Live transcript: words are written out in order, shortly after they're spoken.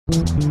Okay,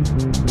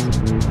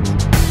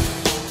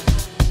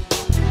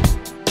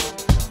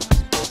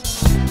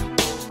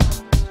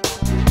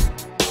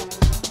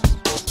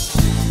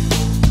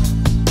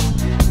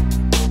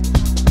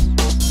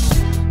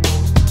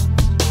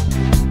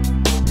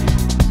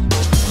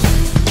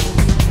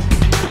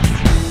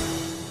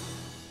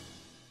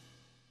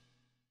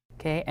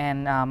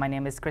 and my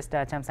name is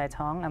Krisda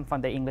Chaemsaithong. I'm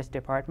from the English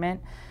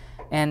department.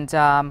 And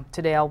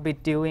today I'll be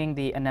doing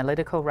the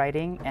analytical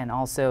writing and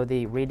also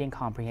the reading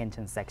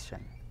comprehension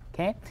section.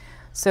 Okay,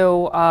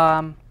 so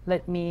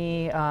let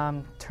me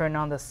turn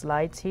on the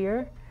slides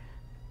here.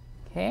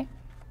 Okay,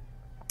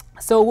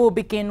 so we'll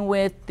begin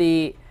with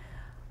the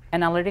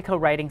analytical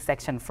writing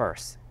section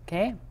first.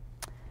 Okay,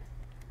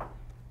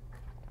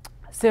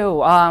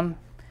 so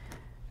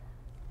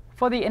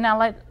for the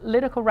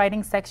analytical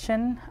writing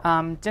section,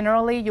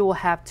 generally you will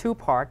have two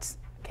parts,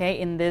 okay,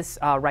 in this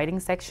writing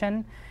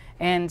section.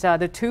 And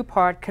the two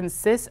parts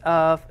consist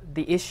of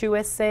the issue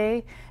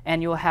essay,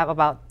 and you'll have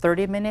about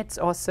 30 minutes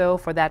or so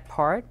for that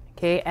part,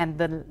 okay? And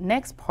the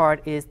next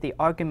part is the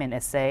argument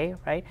essay,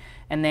 right?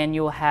 And then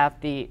you'll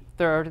have the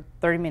third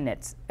 30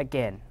 minutes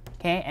again,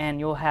 okay? And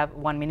you'll have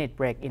 1 minute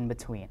break in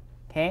between,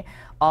 okay?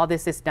 All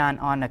this is done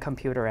on a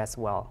computer as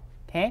well,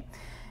 okay?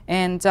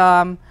 And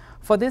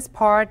for this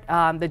part,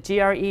 the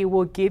GRE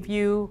will give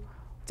you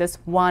just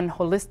one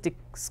holistic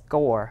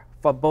score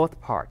for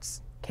both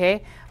parts.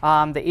 Okay,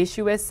 the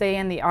issue essay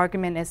and the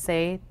argument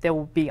essay, they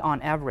will be on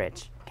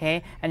average.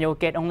 Okay, and you'll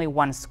get only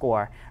one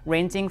score,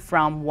 ranging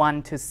from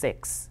 1 to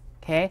 6.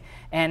 Okay,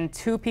 and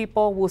 2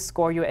 people will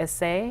score your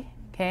essay.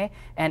 Okay,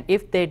 and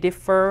if they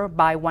differ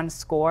by 1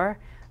 score,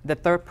 the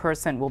third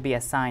person will be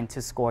assigned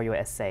to score your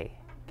essay.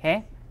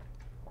 Okay,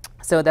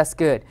 so that's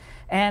good.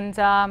 And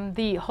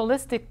the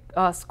holistic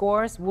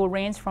scores will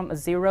range from a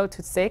 0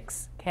 to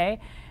 6, okay?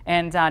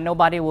 And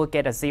nobody will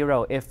get a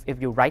 0 if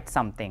you write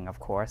something, of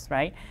course,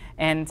 right?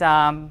 And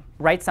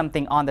write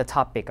something on the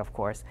topic, of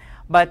course.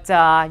 But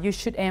you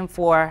should aim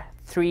for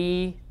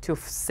 3 to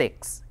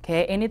 6,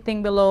 okay?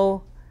 Anything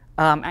below,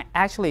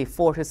 actually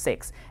 4 to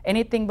 6.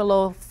 Anything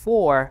below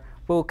 4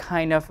 will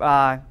kind of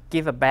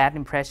give a bad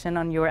impression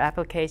on your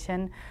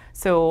application.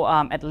 So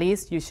at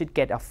least you should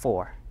get a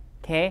 4.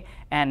 Okay,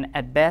 and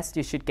at best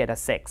you should get a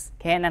 6.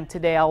 Okay, and then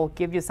today I will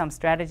give you some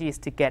strategies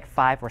to get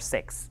 5 or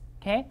 6.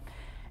 Okay,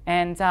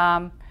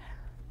 and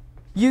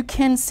you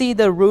can see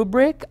the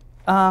rubric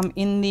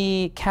in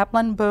the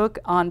Kaplan book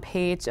on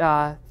page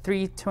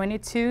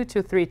 322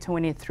 to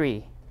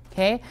 323.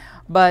 Okay,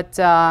 but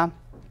I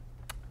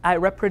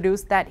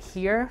reproduced that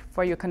here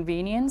for your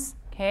convenience.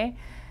 Okay,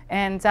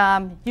 and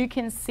you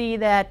can see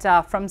that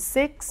from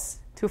 6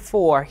 to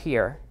 4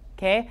 here.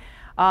 Okay.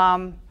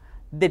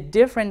 The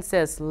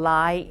differences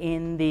lie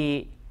in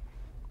the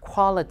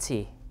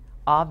quality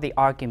of the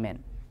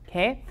argument.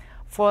 Okay?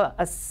 For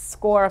a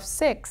score of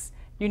 6,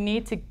 you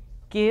need to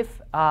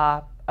give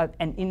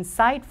an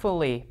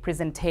insightfully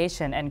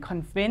presentation and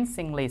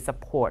convincingly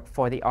support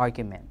for the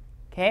argument.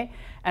 Okay?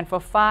 And for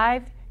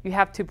 5, you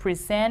have to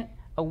present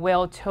a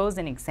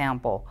well-chosen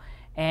example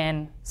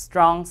and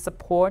strong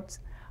support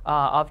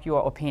of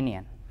your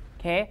opinion.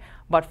 Okay?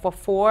 But for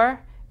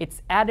 4,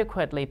 it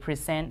adequately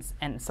presents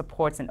and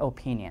supports an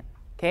opinion.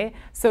 Okay,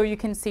 so you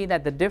can see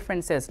that the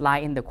differences lie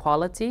in the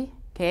quality,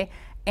 okay,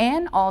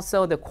 and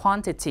also the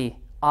quantity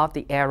of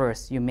the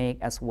errors you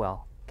make as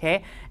well.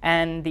 Okay,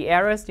 and the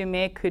errors you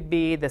make could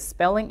be the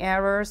spelling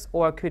errors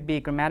or could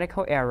be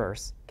grammatical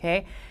errors.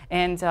 Okay,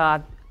 and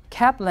the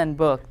Kaplan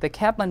book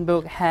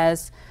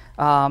has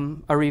a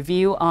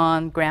review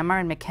on grammar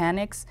and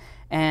mechanics,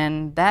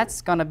 and that's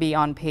going to be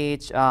on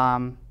page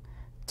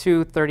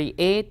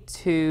 238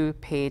 to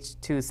page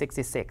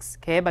 266.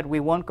 Okay, but we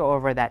won't go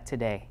over that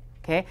today.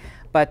 Okay,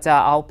 but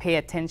I'll pay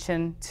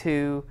attention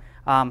to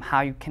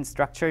how you can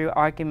structure your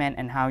argument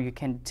and how you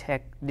can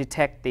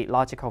detect the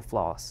logical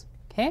flaws.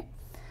 Okay,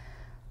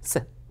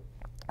 so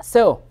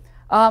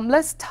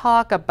let's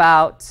talk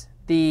about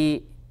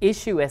the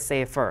issue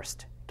essay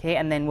first. Okay,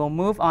 and then we'll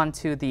move on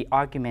to the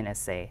argument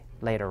essay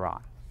later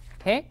on.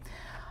 Okay,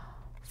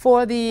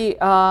 for the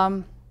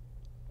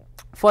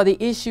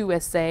issue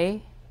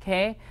essay,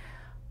 okay,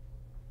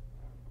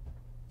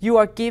 you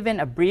are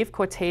given a brief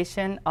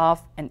quotation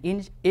of an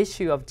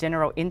issue of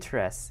general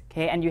interest,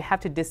 okay, and you have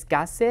to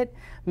discuss it,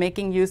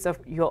 making use of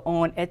your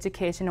own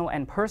educational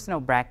and personal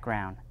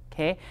background,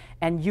 okay,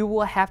 and you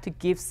will have to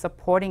give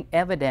supporting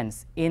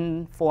evidence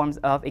in forms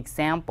of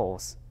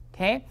examples,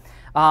 okay.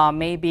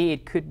 Maybe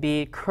it could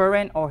be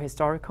current or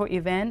historical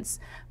events,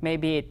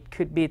 maybe it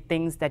could be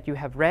things that you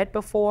have read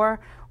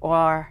before,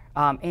 or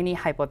any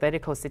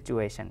hypothetical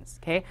situations,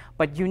 okay,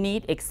 but you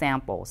need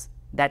examples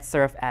that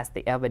serve as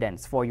the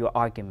evidence for your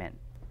argument.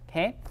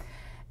 Okay?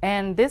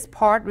 And this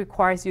part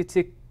requires you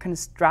to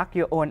construct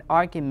your own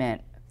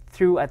argument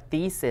through a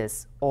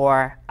thesis,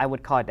 or I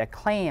would call it a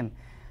claim,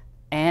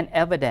 and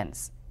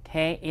evidence,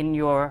 okay, in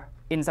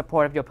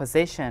support of your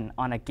position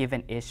on a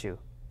given issue.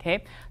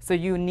 Okay? So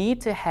you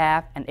need to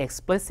have an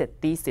explicit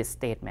thesis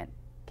statement,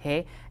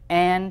 okay,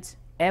 and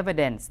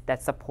evidence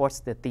that supports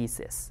the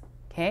thesis.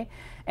 Okay?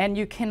 And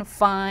you can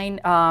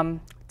find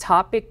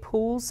topic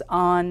pools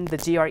on the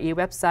GRE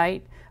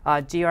website,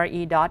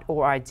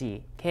 gre.org.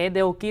 Okay,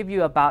 they'll give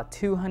you about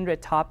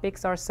 200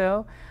 topics or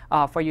so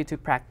for you to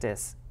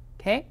practice.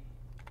 Okay.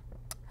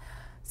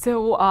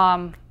 So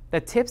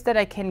the tips that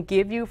I can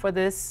give you for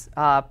this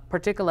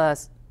particular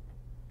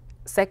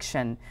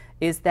section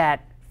is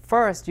that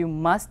first you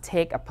must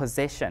take a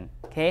position.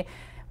 Okay,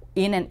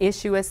 in an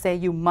issue essay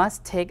you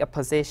must take a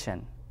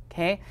position.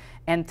 Okay,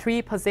 and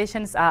 3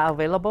 positions are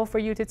available for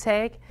you to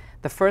take.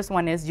 The first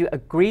one is you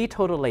agree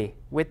totally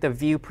with the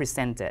view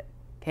presented.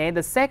 Okay,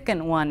 the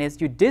second one is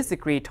you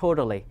disagree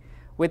totally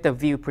with the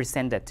view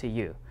presented to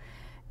you.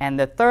 And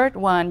the third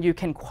one, you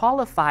can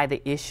qualify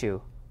the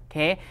issue.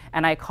 Okay,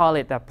 and I call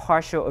it a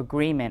partial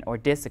agreement or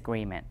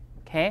disagreement.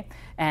 Okay,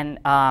 and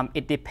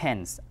it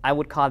depends. I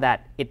would call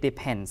that it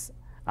depends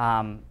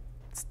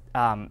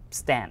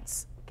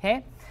stance.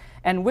 Okay,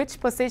 and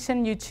which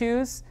position you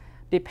choose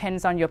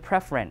depends on your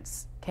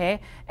preference.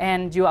 Okay,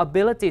 and your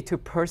ability to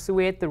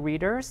persuade the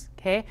readers.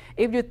 Okay,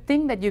 if you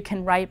think that you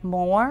can write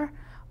more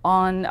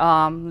on,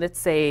 let's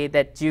say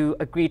that you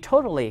agree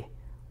totally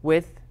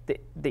with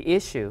the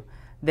issue,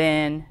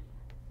 then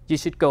you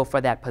should go for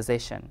that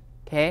position.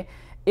 Okay,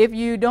 if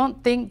you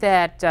don't think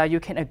that you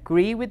can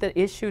agree with the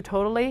issue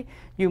totally,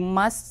 you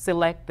must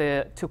select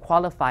to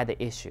qualify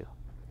the issue.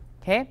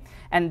 Okay,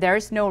 and there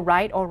is no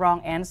right or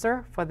wrong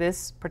answer for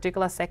this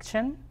particular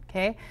section.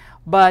 Okay,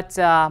 but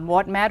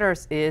what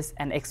matters is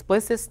an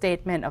explicit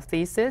statement of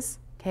thesis,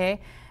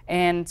 okay,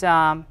 and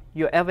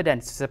your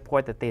evidence to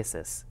support the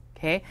thesis,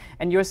 okay,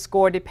 and your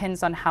score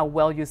depends on how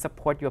well you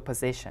support your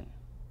position,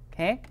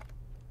 okay.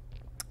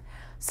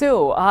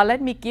 So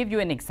let me give you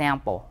an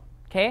example,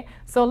 okay.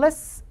 So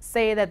let's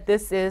say that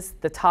this is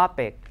the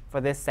topic for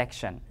this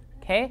section,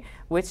 okay,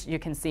 which you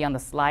can see on the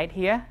slide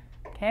here,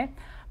 okay.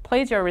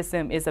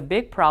 Plagiarism is a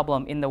big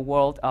problem in the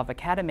world of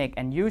academic,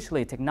 and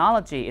usually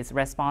technology is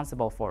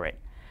responsible for it.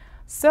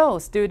 So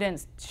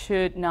students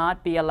should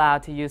not be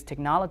allowed to use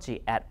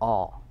technology at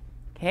all.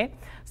 Okay?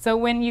 So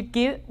when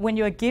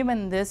you're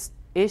given this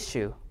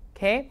issue,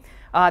 okay,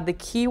 the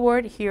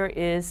keyword here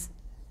is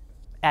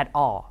at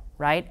all,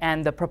 right?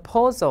 And the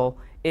proposal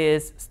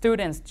is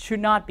students should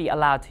not be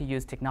allowed to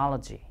use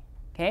technology.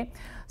 Okay?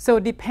 So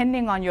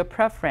depending on your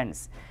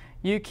preference,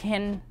 you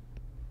can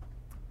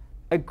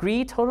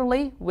agree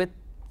totally with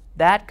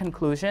that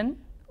conclusion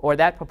or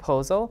that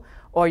proposal,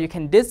 or you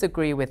can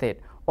disagree with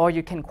it, or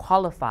you can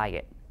qualify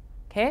it.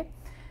 Okay?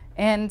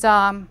 And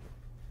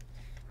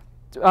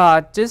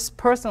just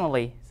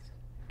personally,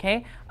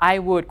 okay, I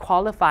would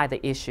qualify the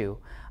issue.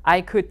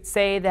 I could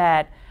say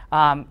that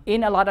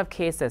in a lot of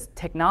cases,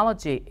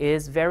 technology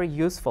is very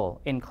useful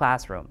in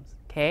classrooms.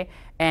 Okay?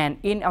 And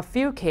in a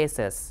few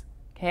cases,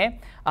 okay,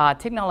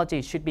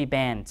 technology should be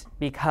banned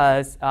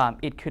because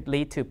it could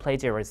lead to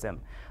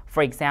plagiarism.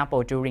 For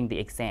example, during the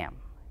exam.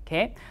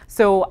 Okay?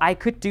 So I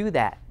could do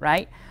that,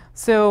 right?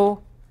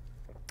 So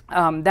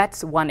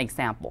that's one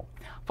example.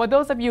 For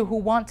those of you who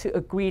want to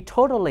agree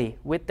totally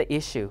with the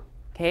issue,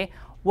 okay,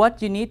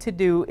 what you need to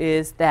do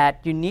is that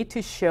you need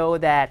to show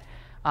that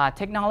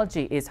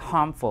technology is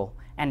harmful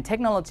and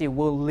technology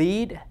will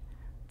lead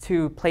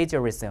to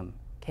plagiarism.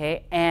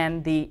 Okay?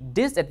 And the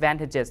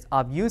disadvantages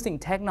of using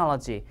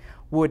technology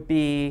would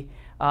be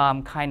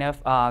kind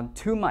of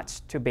too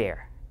much to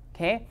bear.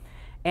 Okay?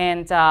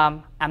 And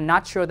I'm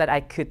not sure that I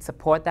could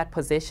support that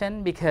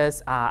position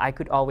because I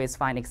could always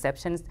find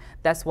exceptions.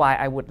 That's why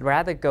I would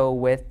rather go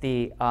with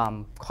the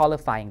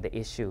qualifying the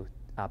issue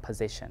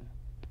position.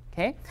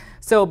 Okay?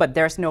 So, but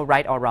there's no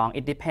right or wrong.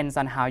 It depends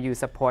on how you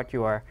support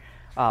your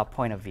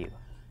point of view.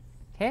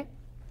 Okay?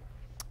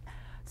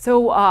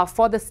 So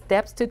for the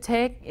steps to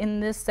take in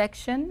this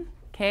section,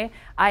 okay,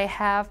 I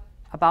have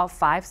about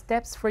 5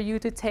 steps for you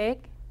to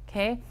take.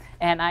 Okay?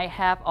 And I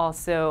have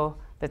also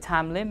the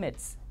time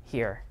limits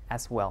here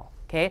as well.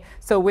 Okay?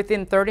 So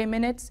within 30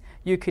 minutes,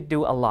 you could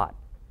do a lot.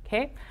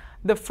 Okay?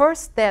 The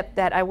first step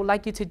that I would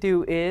like you to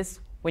do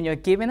is when you're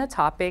given a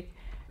topic,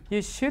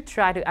 you should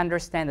try to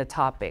understand the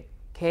topic.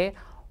 Okay?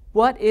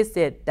 What is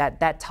it that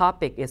that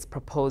topic is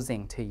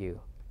proposing to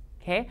you?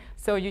 Okay?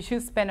 So you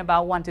should spend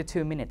about 1 to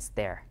 2 minutes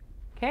there.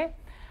 Okay?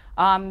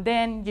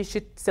 Then you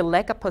should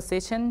select a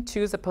position,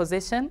 choose a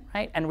position,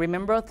 right? And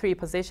remember 3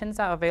 positions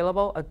are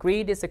available: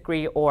 agree,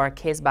 disagree, or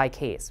case by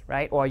case,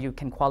 right? Or you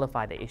can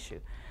qualify the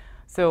issue.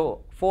 So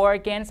for,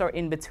 against, or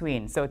in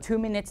between. So 2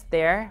 minutes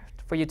there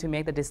for you to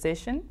make the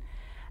decision.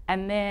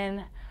 And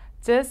then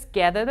just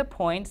gather the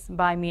points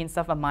by means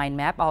of a mind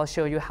map. I'll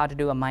show you how to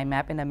do a mind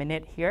map in a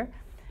minute here.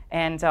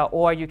 And,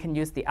 or you can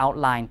use the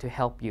outline to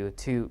help you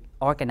to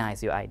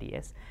organize your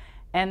ideas.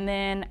 And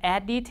then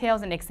add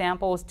details and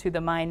examples to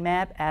the mind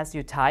map as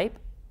you type.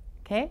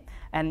 Okay?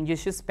 And you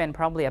should spend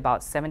probably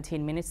about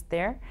 17 minutes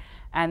there.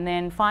 And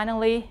then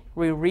finally,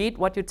 reread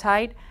what you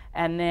typed,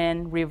 and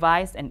then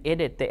revise and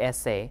edit the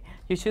essay.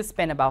 You should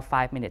spend about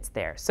 5 minutes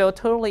there. So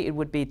totally it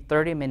would be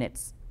 30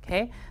 minutes.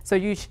 Okay? So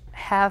you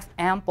have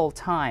ample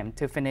time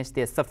to finish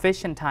this,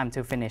 sufficient time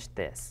to finish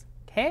this.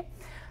 Okay?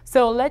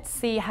 So let's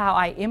see how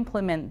I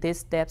implement these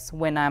steps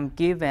when I'm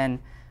given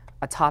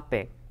a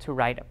topic to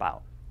write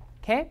about.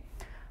 Okay?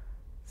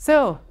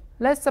 So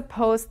let's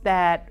suppose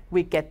that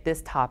we get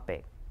this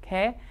topic,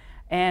 okay?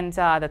 And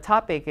the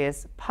topic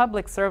is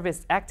public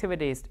service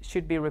activities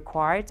should be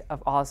required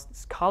of all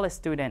college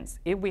students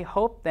if we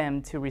hope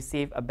them to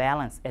receive a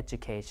balanced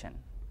education,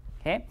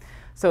 okay?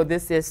 So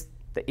this is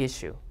the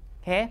issue,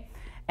 okay?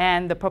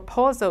 And the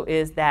proposal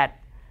is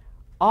that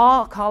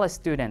all college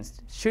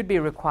students should be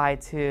required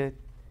to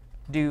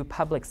do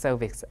public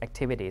service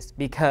activities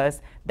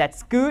because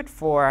that's good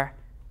for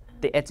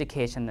the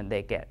education that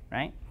they get,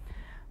 right?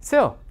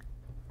 So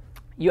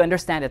you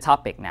understand the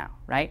topic now,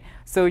 right?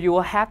 So you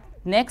will have,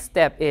 next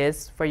step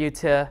is for you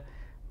to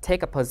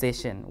take a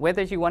position,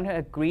 whether you want to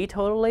agree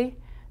totally,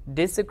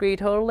 disagree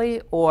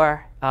totally,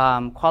 or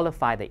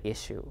qualify the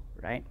issue,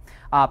 right?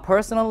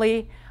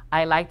 Personally,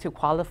 I like to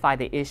qualify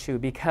the issue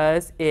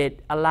because it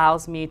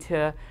allows me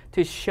to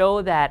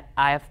show that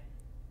I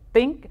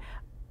think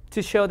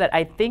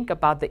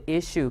about the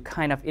issue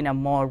kind of in a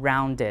more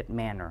rounded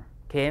manner,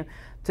 okay?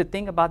 To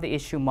think about the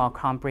issue more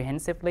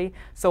comprehensively.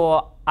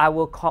 So I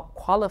will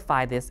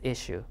qualify this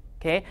issue,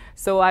 okay?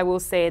 So I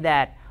will say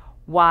that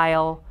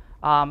while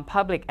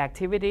public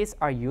activities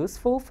are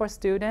useful for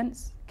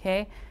students,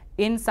 okay,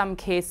 in some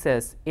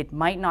cases, it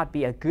might not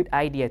be a good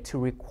idea to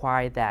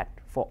require that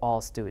for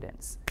all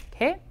students,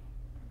 okay?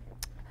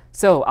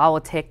 So I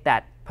will take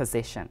that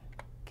position,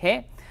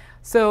 okay?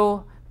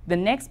 So the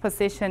next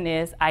position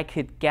is I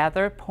could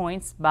gather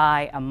points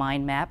by a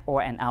mind map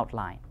or an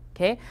outline,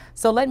 okay?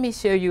 So let me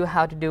show you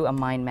how to do a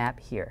mind map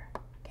here,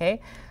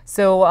 okay?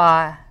 So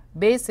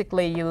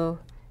basically you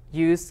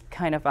use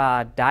kind of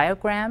a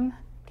diagram,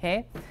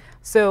 okay?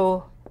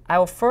 So I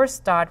will first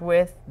start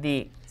with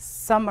the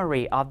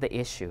summary of the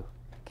issue,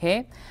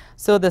 okay?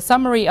 So the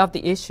summary of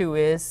the issue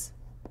is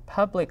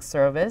public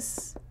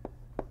service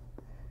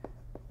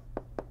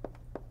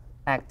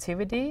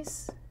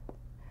activities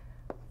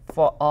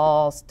for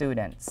all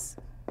students,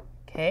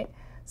 okay?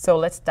 So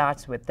let's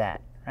start with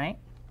that, right?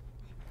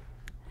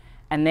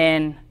 And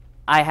then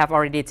I have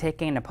already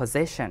taken a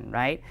position,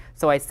 right?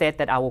 So I said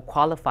that I will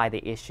qualify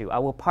the issue. I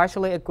will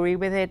partially agree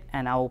with it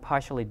and I will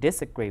partially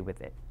disagree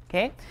with it,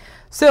 okay?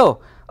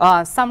 So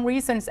some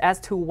reasons as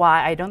to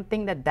why I don't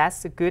think that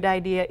that's a good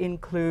idea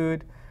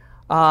include,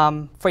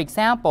 for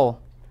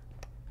example,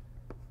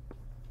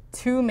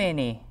 too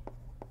many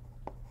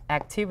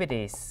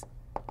activities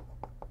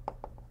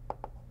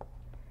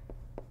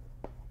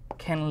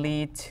can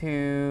lead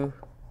to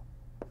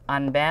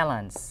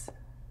unbalanced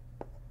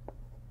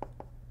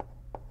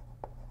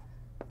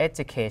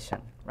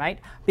education, right?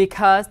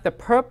 Because the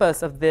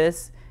purpose of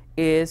this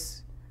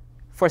is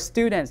for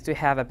students to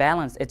have a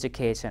balanced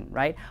education,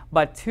 right?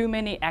 But too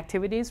many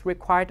activities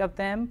required of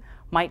them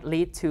might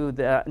lead to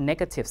the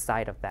negative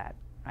side of that,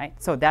 right?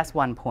 So that's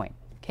one point,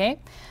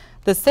 okay?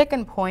 The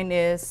second point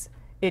is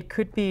it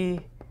could be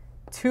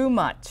too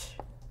much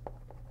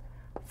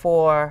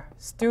for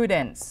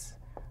students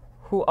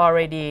who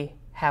already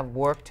have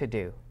work to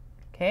do,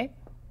 okay?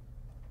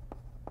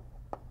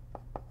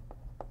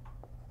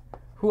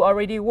 Who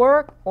already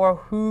work or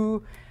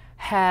who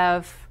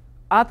have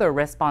other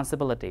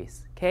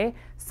responsibilities, okay?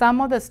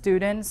 Some of the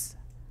students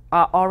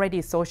are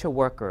already social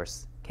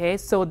workers, okay?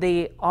 So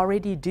they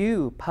already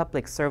do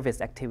public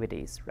service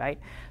activities, right?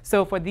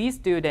 So for these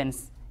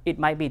students, it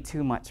might be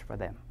too much for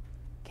them,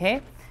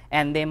 okay?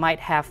 And they might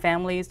have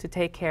families to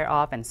take care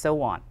of and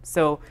so on.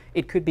 So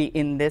it could be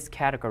in this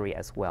category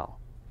as well,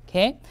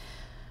 okay?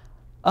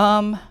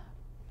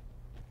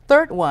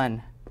 Third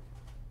one,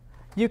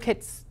 you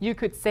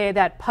could say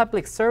that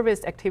public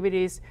service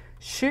activities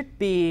should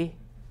be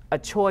a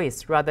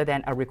choice rather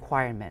than a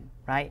requirement,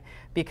 right?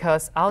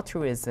 Because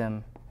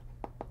altruism,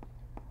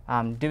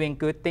 doing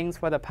good things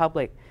for the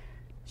public,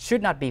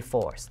 should not be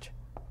forced,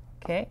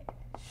 okay?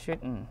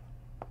 Shouldn't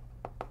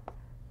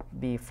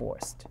be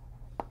forced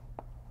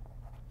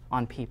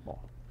on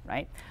people,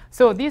 right?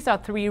 So these are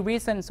three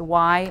reasons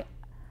why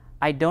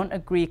I don't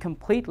agree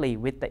completely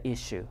with the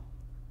issue,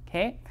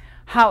 okay?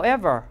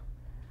 However,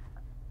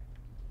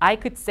 I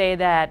could say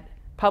that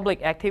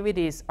public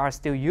activities are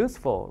still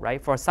useful,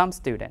 right, for some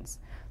students.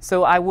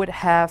 So I would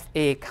have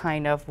a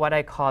kind of what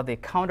I call the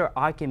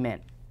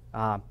counter-argument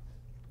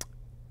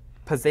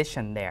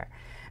position there.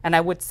 And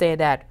I would say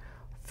that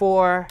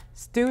for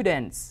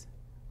students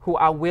who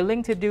are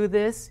willing to do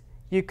this,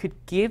 you could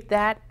give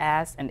that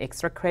as an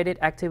extra credit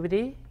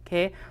activity,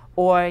 okay?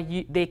 Or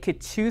they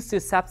could choose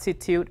to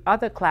substitute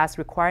other class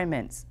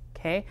requirements,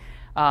 okay,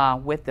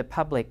 with the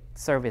public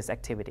service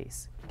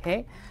activities,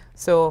 okay?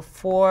 So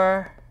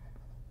for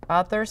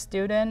other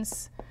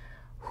students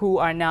who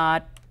are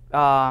not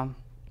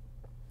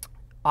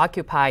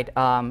occupied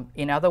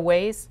in other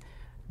ways,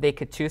 they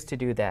could choose to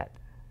do that.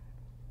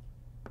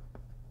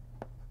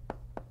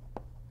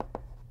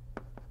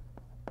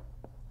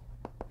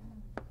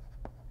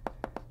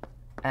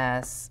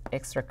 As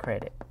extra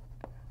credit,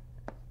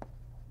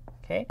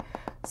 okay?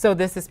 So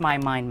this is my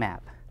mind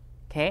map,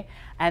 okay?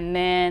 And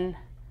then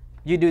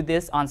you do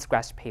this on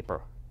scratch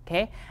paper,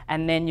 okay?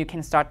 And then you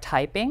can start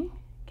typing,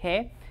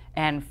 okay?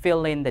 And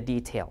fill in the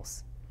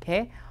details,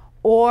 okay?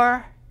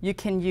 Or you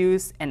can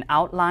use an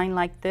outline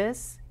like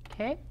this,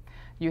 Okay,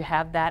 you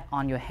have that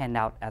on your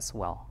handout as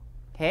well.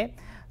 Okay,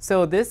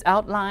 so this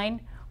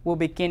outline will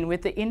begin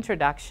with the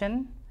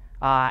introduction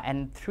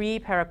and 3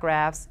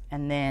 paragraphs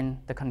and then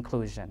the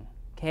conclusion.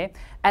 Okay,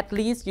 at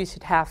least you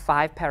should have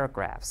 5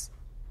 paragraphs.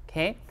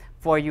 Okay,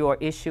 for your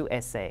issue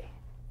essay.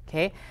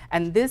 Okay,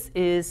 and this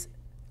is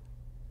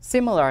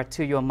similar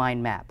to your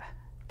mind map.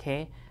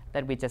 Okay,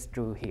 that we just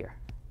drew here.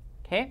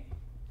 Okay,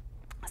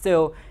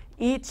 so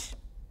each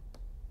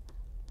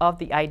of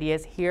the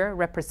ideas here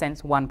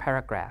represents 1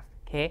 paragraph.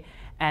 Okay,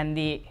 and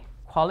the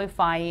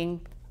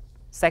qualifying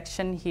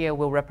section here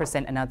will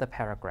represent another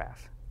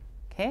paragraph.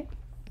 Okay,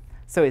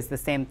 so it's the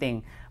same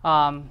thing.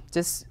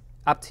 Just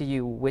up to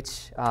you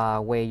which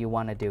way you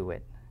want to do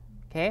it.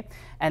 Okay,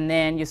 and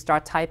then you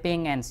start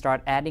typing and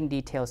start adding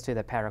details to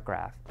the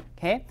paragraph.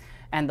 Okay,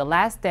 and the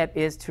last step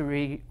is to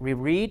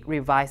reread,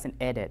 revise, and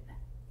edit.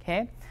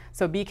 Okay,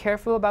 so be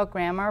careful about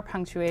grammar,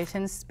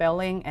 punctuation,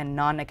 spelling, and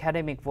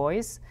non-academic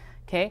voice.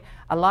 Okay,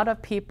 a lot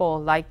of people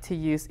like to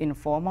use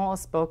informal or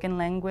spoken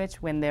language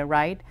when they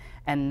write,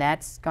 and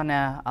that's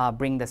gonna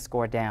bring the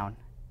score down.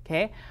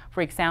 Okay,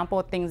 for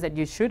example, things that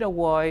you should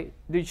avoid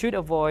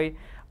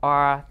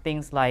are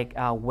things like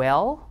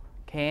well.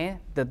 Okay,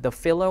 the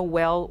filler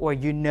well or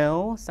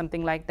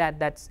something like that.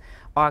 That's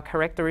are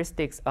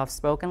characteristics of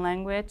spoken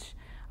language.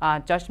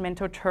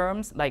 Judgmental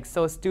terms like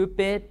so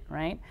stupid,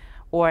 right?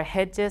 Or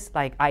hedges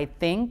like I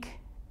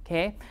think.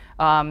 Okay,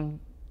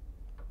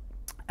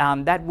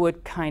 that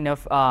would kind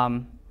of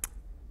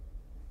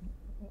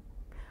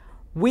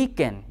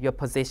weaken your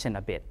position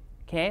a bit.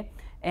 Okay,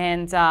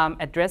 and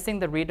addressing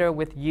the reader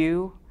with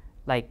you,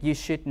 like you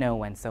should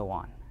know and so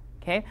on.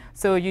 Okay,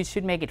 so you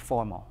should make it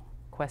formal.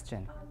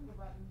 Question.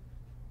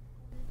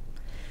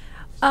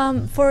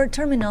 For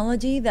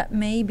terminology that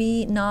may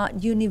be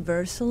not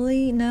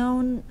universally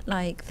known,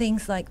 like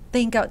things like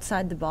think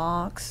outside the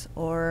box,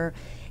 or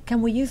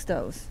can we use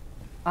those?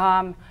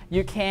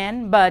 You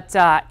can, but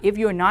if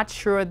you're not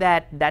sure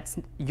that that's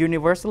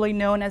universally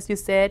known, as you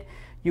said,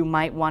 you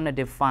might want to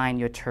define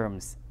your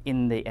terms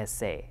in the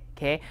essay.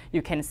 Okay,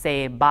 you can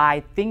say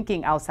by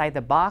thinking outside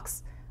the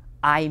box,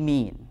 I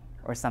mean,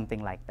 or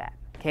something like that.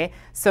 Okay,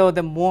 so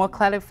the more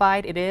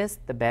clarified it is,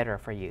 the better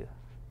for you.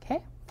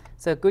 Okay,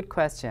 so good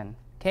question.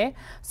 Okay,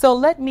 so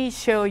let me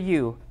show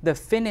you the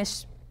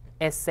finished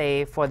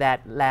essay for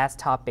that last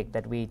topic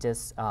that we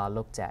just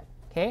looked at.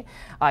 Okay,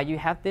 you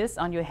have this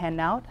on your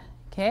handout.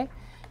 Okay.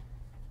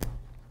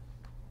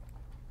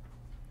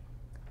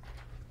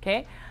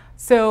 Okay,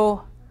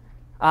 so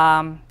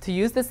to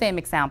use the same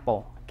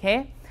example,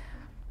 okay,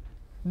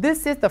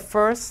 this is the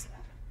first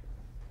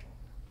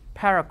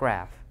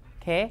paragraph.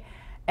 Okay,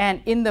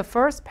 and in the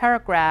first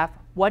paragraph,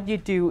 what you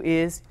do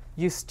is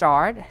you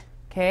start.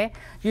 Okay,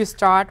 you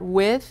start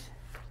with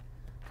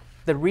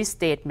the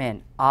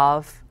restatement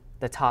of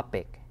the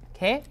topic.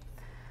 Okay,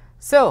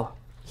 so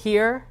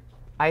here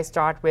I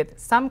start with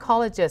some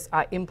colleges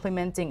are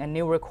implementing a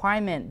new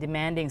requirement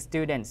demanding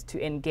students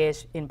to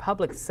engage in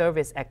public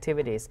service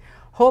activities,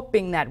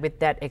 hoping that with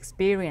that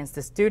experience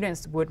the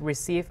students would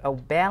receive a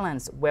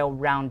balanced,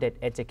 well-rounded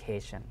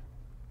education.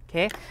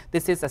 Okay,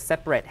 this is a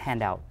separate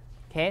handout.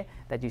 Okay,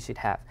 that you should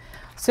have.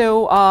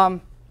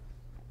 So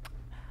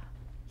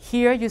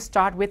here you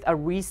start with a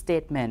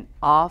restatement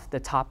of the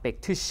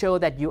topic to show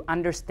that you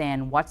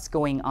understand what's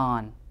going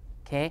on,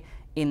 okay,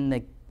 in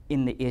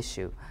the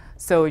issue.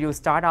 So you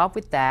start off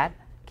with that,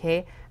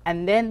 okay,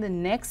 and then the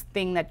next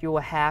thing that you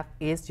will have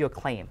is your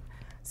claim.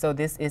 So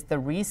this is the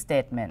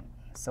restatement.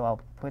 So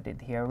I'll put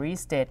it here,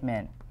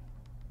 restatement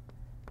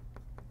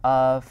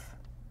of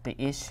the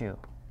issue.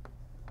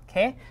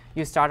 Okay,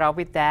 you start off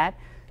with that.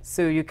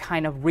 So you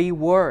kind of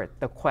reword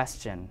the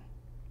question.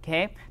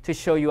 Okay, to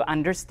show your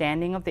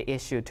understanding of the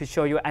issue, to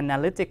show your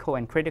analytical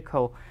and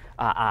critical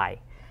eye.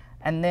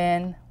 And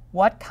then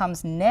what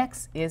comes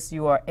next is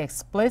your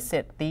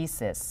explicit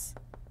thesis.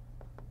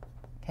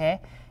 Okay,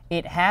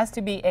 it has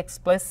to be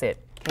explicit,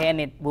 okay, and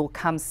it will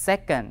come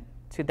second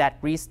to that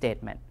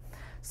restatement.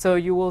 So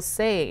you will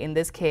say, in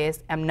this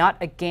case, I'm not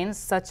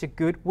against such a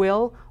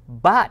goodwill,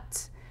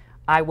 but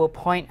I will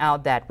point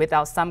out that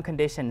without some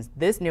conditions,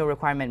 this new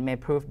requirement may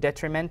prove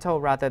detrimental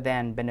rather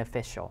than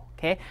beneficial.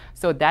 Okay,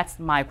 so that's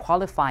my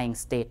qualifying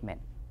statement.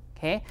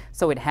 Okay,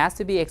 so it has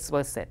to be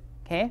explicit.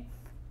 Okay,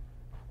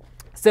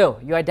 so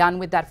you are done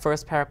with that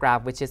first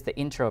paragraph, which is the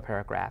intro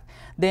paragraph.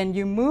 Then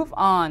you move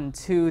on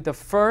to the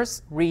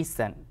first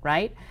reason,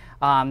 right?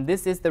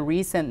 This is the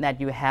reason that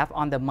you have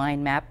on the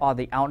mind map or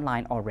the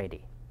outline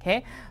already.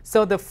 Okay,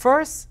 so the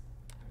first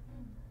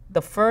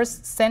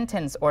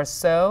sentence or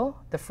so,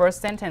 the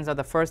first sentence or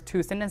the first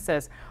 2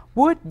 sentences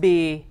would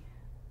be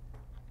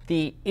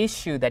the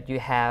issue that you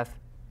have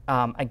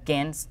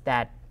against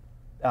that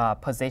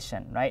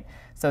position, right?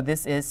 So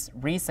this is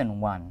reason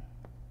 1.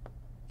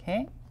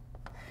 Okay.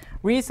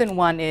 Reason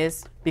 1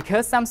 is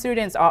because some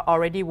students are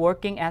already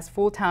working as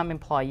full-time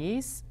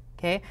employees,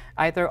 okay,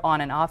 either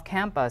on and off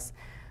campus,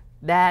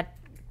 that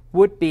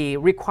would be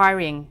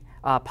requiring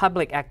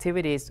public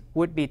activities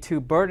would be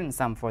too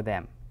burdensome for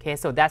them. Okay,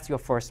 so that's your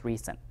first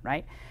reason,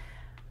 right?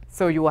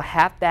 So you will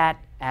have that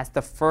as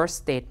the first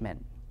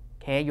statement,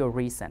 okay, your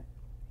reason,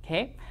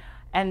 okay?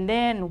 And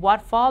then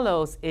what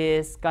follows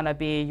is going to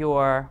be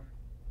your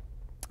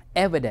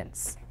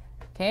evidence,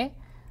 okay?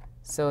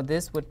 So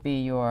this would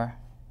be your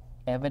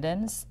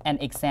evidence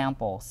and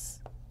examples.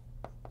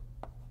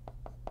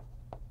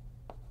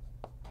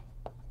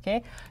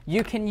 Okay?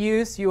 You can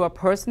use your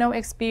personal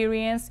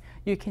experience.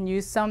 You can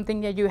use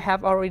something that you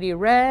have already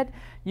read.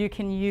 You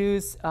can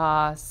use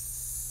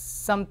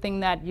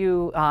something that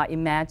you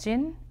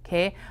imagine.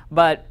 Okay?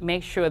 But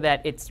make sure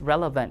that it's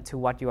relevant to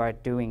what you are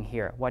doing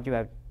here, what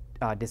you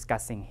are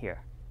discussing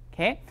here.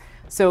 Okay?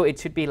 So it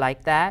should be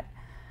like that.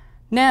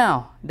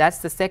 Now, that's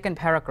the second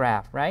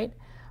paragraph, right?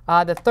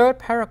 The third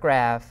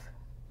paragraph,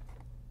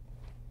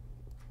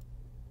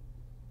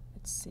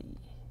 let's see.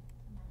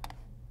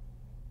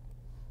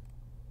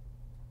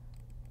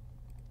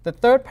 The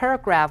third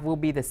paragraph will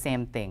be the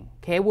same thing,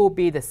 okay? Will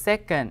be the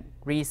second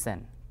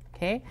reason,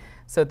 okay?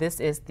 So this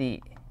is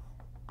the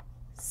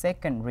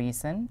second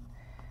reason.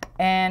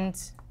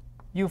 And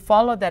you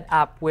follow that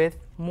up with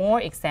more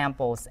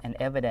examples and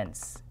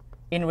evidence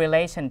in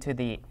relation to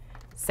the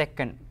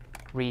second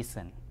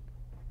reason,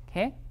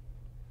 okay?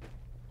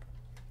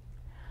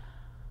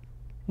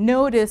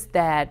 Notice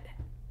that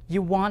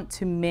you want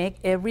to make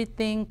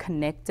everything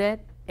connected,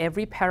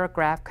 every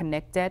paragraph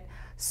connected,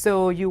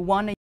 so you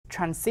want to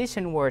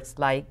transition words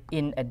like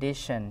in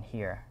addition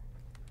here,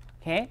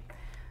 okay?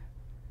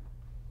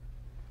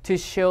 To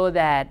show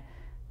that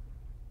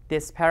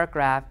this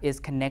paragraph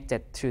is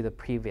connected to the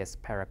previous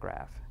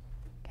paragraph,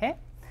 okay?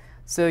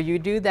 So you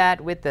do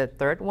that with the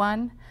third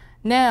one.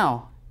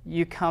 Now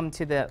you come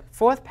to the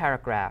fourth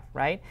paragraph,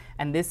 right?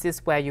 And this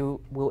is where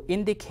you will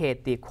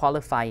indicate the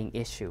qualifying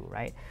issue,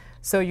 right?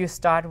 So you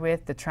start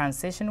with the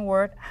transition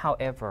word,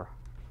 however.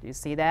 Do you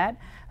see that?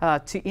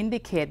 To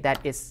indicate that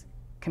it's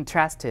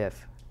contrastive.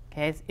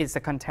 Okay, it's a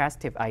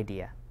contrastive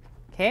idea,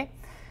 okay?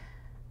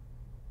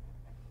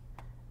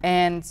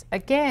 And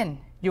again,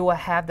 you will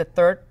have the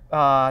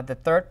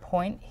third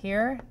point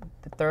here,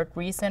 the third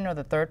reason or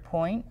the third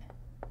point.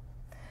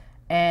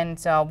 And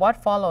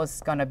what follows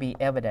is going to be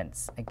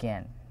evidence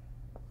again,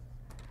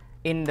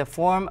 in the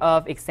form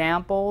of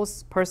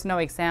examples, personal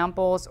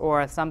examples,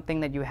 or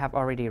something that you have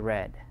already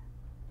read,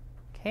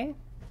 okay?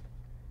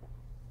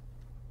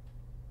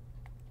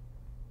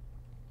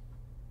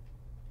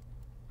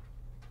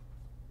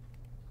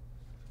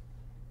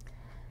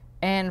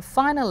 And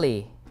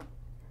finally,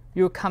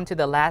 you come to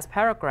the last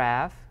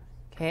paragraph,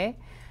 okay?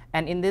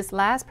 And in this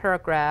last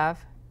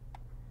paragraph,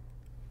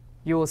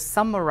 you will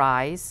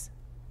summarize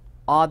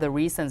all the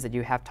reasons that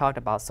you have talked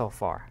about so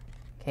far.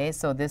 Okay,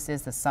 so this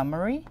is the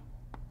summary.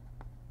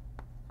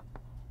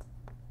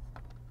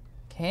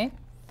 Okay,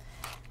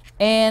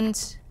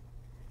 and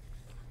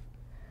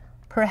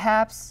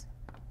perhaps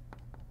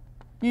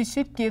you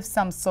should give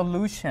some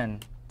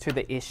solution to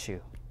the issue,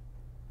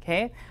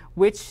 okay?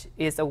 Which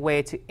is a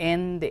way to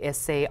end the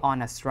essay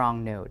on a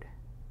strong note.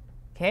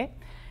 Okay?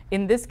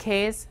 In this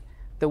case,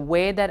 the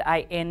way that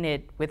I end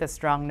it with a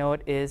strong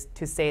note is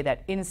to say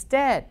that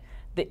instead,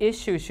 the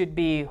issue should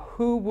be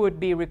who would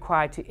be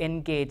required to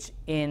engage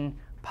in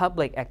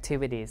public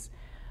activities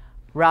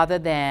rather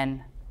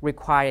than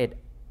required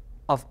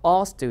of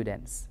all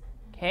students.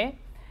 Okay?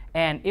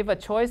 And if a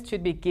choice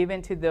should be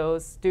given to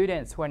those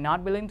students who are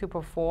not willing to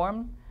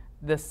perform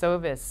the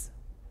service.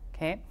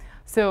 Okay?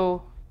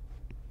 So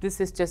this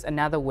is just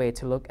another way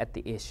to look at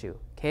the issue.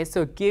 Okay,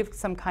 so give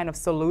some kind of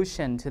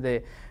solution to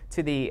the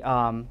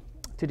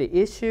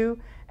issue,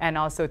 and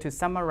also to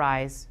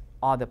summarize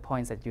all the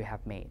points that you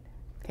have made.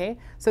 Okay,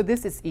 so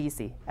this is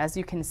easy, as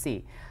you can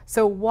see.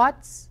 So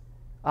what's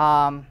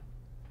let's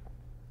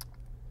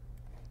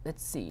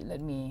see.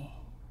 Let me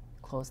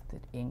close the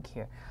ink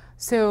here.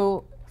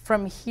 So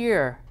from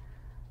here,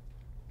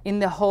 in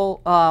the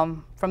whole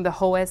from the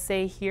whole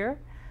essay here,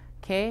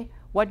 okay.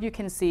 What you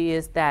can see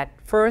is that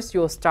first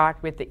you'll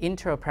start with the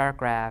intro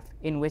paragraph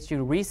in which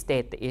you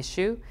restate the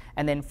issue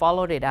and then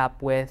followed it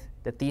up with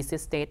the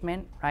thesis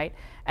statement, right?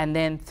 And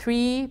then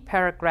 3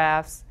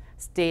 paragraphs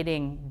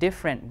stating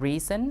different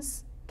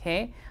reasons,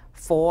 okay,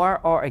 for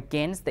or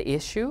against the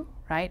issue,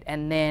 right?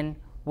 And then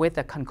with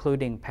a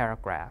concluding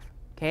paragraph,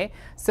 okay?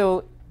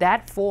 So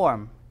that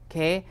form,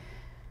 okay,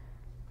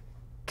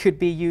 could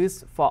be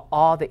used for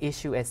all the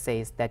issue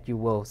essays that you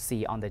will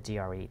see on the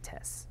GRE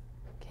test,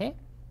 okay?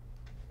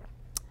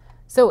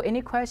 So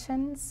any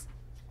questions?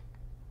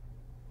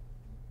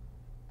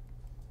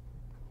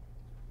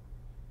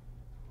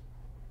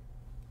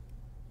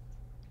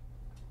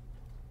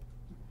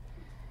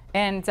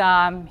 And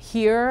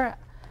here,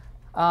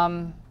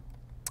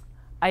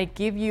 I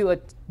give you a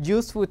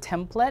useful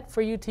template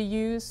for you to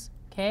use,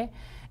 okay?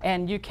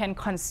 And you can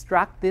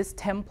construct this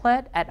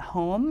template at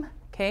home,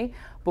 okay,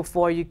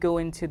 before you go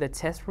into the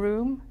test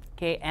room,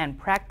 okay, and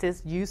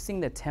practice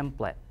using the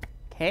template,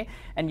 okay?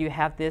 And you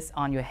have this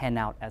on your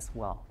handout as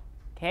well.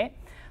 Okay,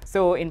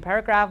 so in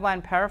paragraph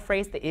 1,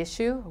 paraphrase the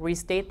issue,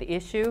 restate the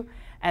issue,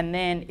 and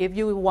then if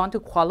you want to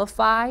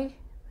qualify,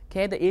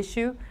 okay, the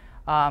issue,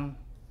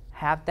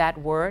 have that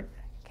word,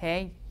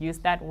 okay, use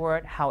that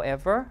word,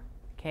 however,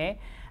 okay,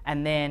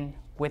 and then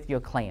with your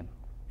claim.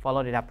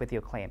 Followed it up with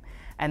your claim.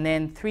 And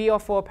then 3 or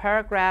 4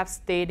 paragraphs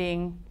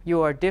stating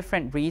your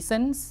different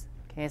reasons.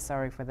 Okay,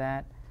 sorry for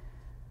that.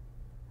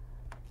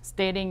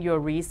 Stating your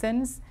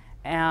reasons,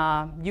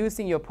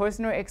 using your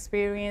personal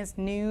experience,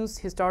 news,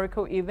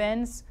 historical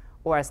events,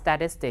 or a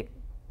statistic,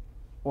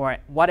 or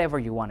whatever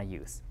you want to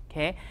use.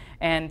 Okay,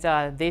 and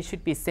they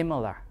should be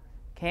similar.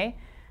 Okay,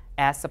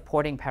 as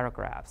supporting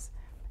paragraphs.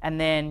 And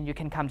then you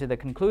can come to the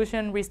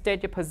conclusion,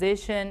 restate your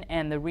position,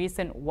 and the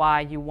reason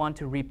why you want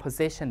to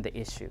reposition the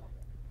issue.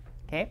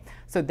 Okay?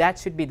 So that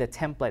should be the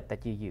template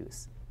that you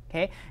use.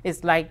 Okay?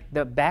 It's like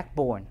the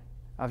backbone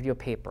of your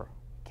paper.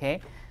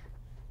 Okay?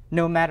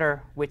 No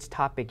matter which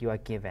topic you are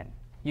given,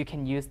 you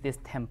can use this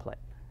template.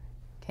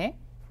 Okay?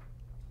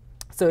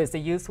 So it's a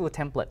useful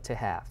template to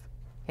have.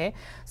 Okay?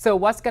 So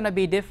what's going to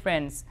be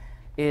different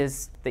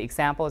is the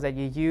examples that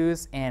you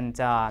use and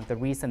the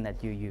reason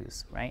that you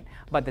use, right?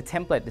 But the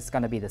template is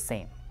going to be the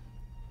same.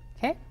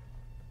 Okay?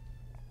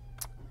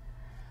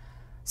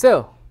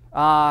 So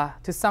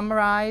to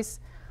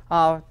summarize,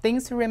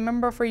 things to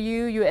remember for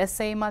you, your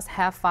essay must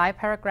have 5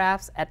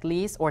 paragraphs at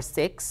least, or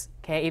 6,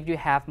 okay, if you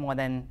have more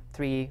than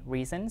 3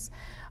 reasons.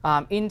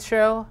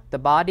 Intro, the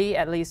body,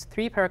 at least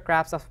 3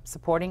 paragraphs of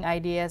supporting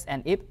ideas,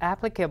 and if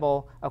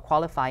applicable, a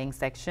qualifying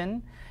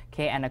section,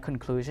 okay, and a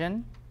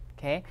conclusion.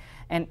 Okay?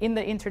 And in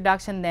the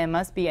introduction, there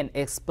must be an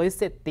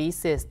explicit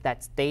thesis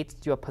that states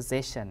your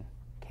position.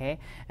 Okay?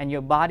 And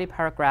your body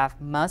paragraph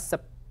must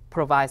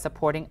provide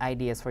supporting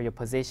ideas for your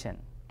position,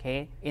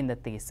 okay, in the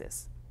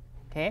thesis.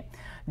 Okay?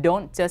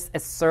 Don't just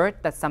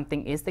assert that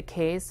something is the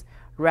case,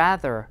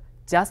 rather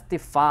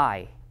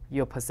justify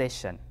your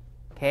position.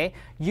 Okay?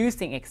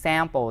 Using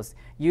examples,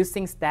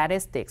 using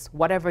statistics,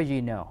 whatever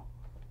you know.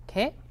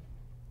 Okay?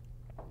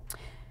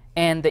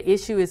 And the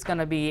issue is going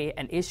to be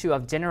an issue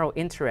of general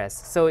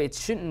interest, so it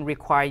shouldn't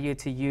require you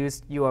to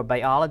use your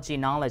biology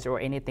knowledge or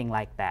anything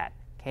like that.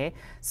 Okay?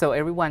 So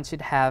everyone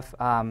should have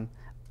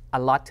a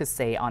lot to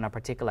say on a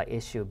particular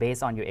issue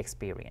based on your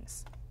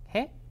experience.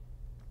 Okay?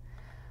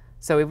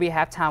 So if we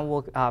have time,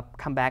 we'll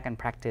come back and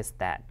practice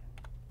that.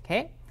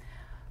 Okay?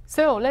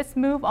 So let's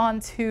move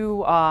on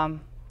to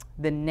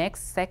the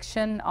next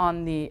section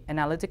on the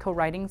analytical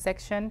writing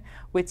section,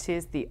 which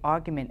is the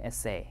argument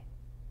essay.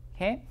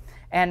 Okay?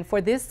 And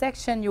for this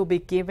section, you'll be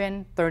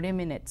given 30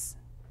 minutes,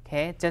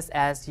 okay? Just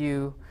as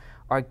you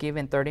are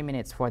given 30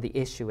 minutes for the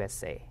issue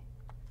essay,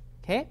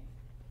 okay?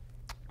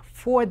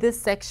 For this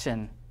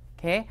section,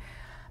 okay,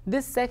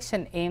 this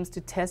section aims to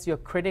test your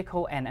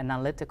critical and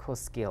analytical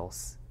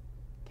skills,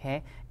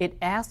 okay? It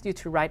asks you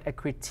to write a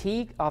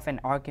critique of an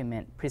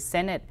argument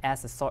presented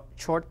as a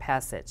short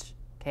passage,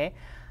 okay?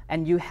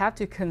 And you have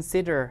to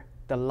consider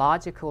the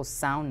logical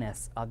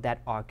soundness of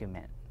that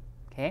argument,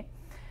 okay?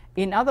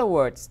 In other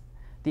words,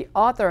 the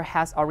author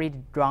has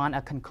already drawn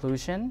a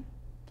conclusion,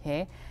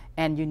 okay,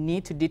 and you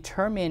need to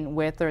determine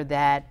whether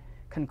that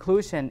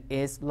conclusion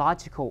is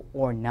logical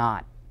or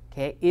not.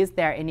 Okay, is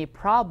there any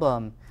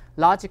problem,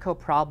 logical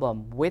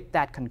problem with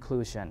that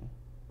conclusion?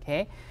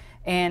 Okay,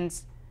 and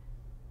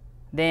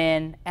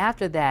then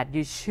after that,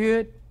 you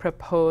should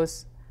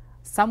propose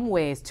some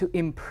ways to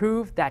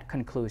improve that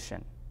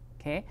conclusion.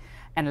 Okay,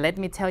 and let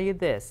me tell you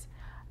this,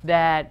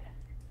 that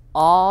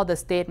all the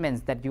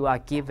statements that you are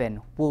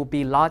given will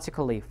be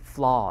logically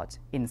flawed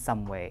in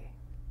some way.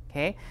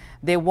 Okay?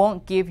 They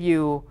won't give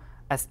you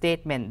a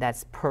statement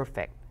that's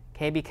perfect,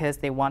 okay, because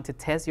they want to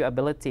test your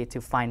ability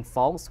to find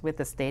faults with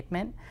the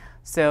statement.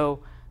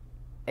 So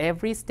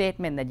every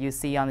statement that you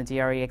see on the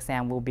GRE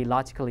exam will be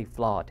logically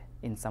flawed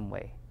in some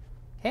way.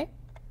 Okay?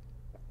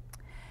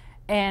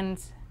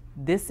 And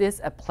this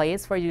is a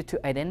place for you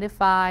to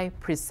identify,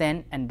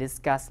 present, and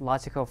discuss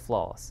logical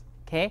flaws.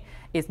 Okay?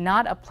 It's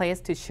not a place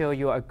to show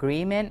your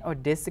agreement or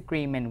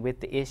disagreement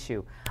with the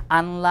issue,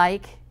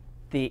 unlike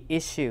the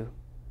issue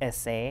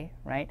essay,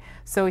 right?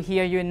 So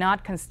here you're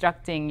not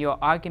constructing your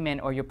argument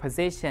or your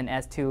position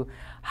as to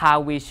how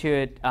we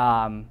should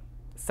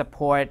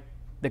support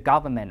the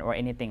government or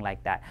anything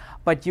like that.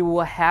 But you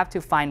will have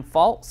to find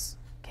faults,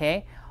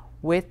 okay,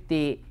 with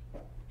the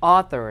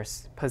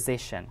author's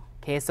position.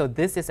 Okay? So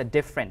this is a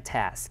different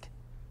task.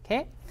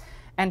 Okay?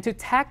 And to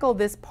tackle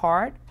this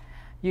part,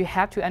 you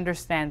have to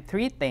understand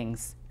 3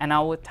 things, and I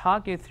will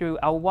walk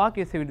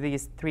you through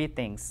these 3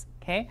 things.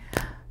 Okay?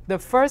 The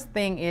first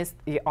thing is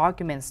the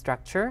argument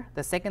structure.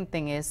 The second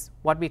thing is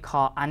what we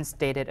call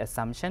unstated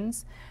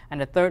assumptions.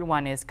 And the third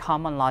one is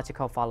common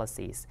logical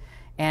fallacies.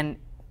 And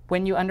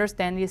when you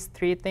understand these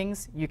 3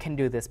 things, you can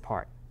do this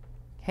part.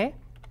 Okay?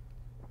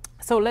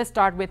 So let's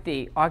start with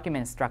the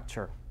argument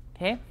structure.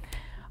 Okay?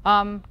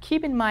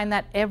 Keep in mind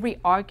that every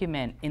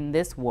argument in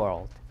this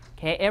world,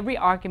 okay, every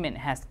argument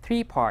has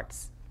 3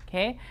 parts.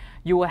 Okay?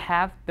 You will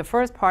have, the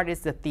first part is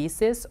the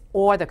thesis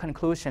or the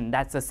conclusion.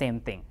 That's the same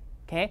thing.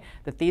 Okay?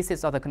 The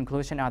thesis or the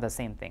conclusion are the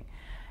same thing.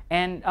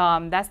 And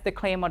that's the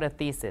claim or the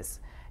thesis.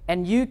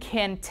 And you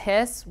can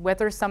test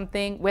whether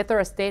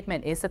a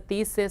statement is a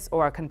thesis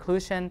or a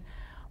conclusion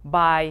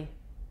by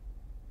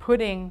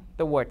putting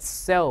the word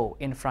so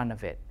in front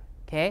of it.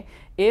 Okay?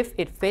 If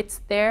it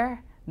fits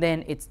there,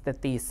 then it's the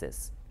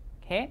thesis.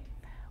 okay,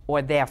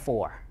 or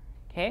therefore,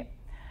 okay.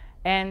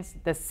 And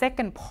the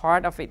second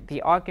part of it,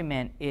 the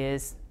argument,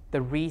 is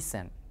the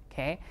reason,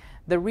 okay.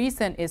 The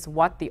reason is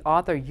what the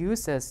author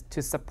uses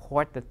to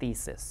support the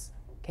thesis,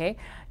 okay.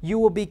 You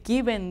will be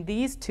given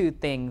these two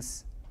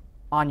things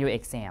on your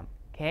exam,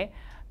 okay,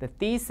 the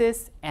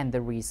thesis and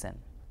the reason,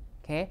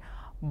 okay.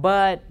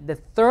 But the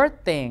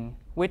third thing,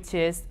 which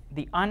is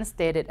the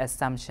unstated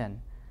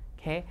assumption,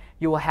 okay,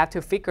 you will have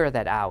to figure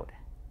that out,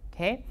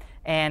 okay.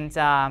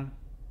 And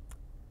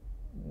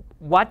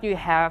what you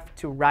have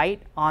to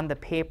write on the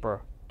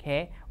paper,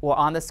 okay, or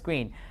on the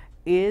screen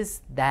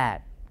is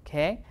that,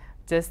 okay,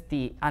 just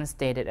the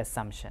unstated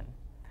assumption.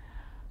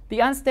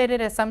 The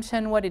unstated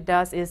assumption, what it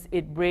does is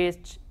it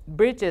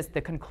bridges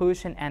the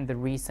conclusion and the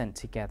reason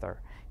together,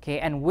 okay.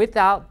 And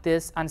without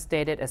this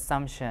unstated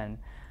assumption,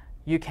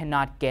 you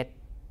cannot get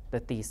the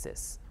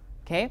thesis,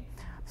 okay.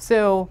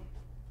 So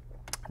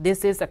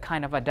this is a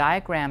kind of a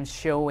diagram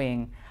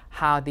showing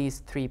how these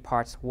three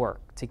parts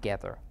work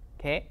together,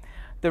 okay.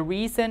 The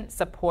reason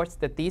supports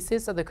the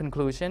thesis or the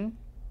conclusion,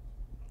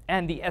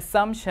 and the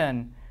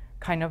assumption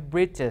kind of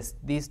bridges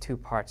these two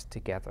parts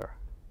together,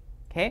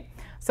 okay.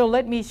 So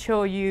let me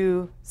show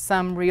you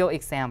some real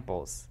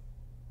examples,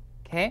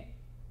 okay.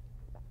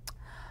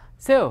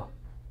 So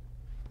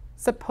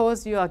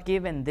suppose you are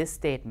given this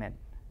statement,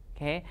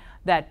 okay,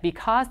 that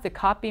because the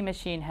copy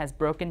machine has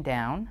broken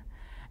down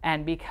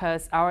and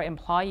because our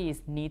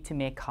employees need to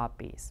make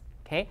copies,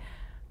 okay,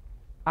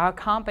 our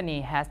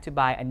company has to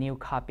buy a new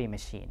copy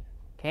machine,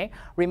 okay.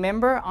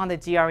 Remember, on the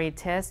GRE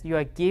test, you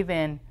are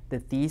given the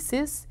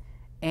thesis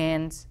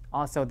and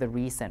also the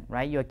reason,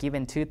 right? You are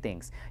given two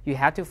things. You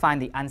have to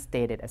find the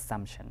unstated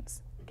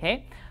assumptions,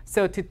 okay.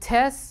 So to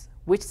test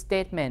which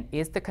statement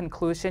is the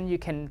conclusion, you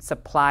can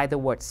supply the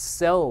word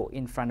so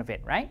in front of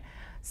it, right?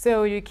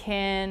 So you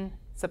can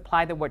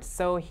supply the word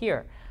so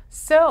here.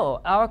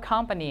 So our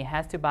company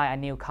has to buy a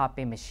new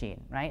copy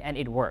machine, right? And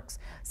it works.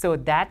 So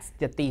that's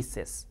the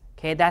thesis,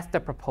 okay? That's the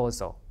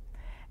proposal.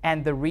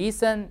 And the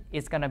reason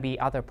is going to be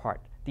the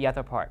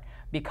other part.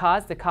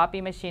 Because the copy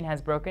machine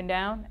has broken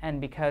down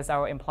and because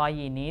our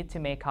employee need to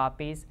make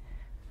copies,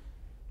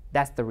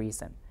 that's the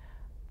reason.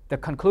 The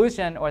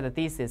conclusion or the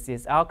thesis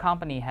is our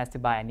company has to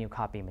buy a new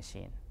copy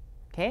machine,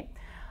 okay?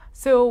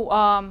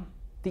 So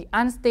the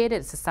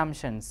unstated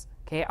assumptions,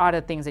 okay, are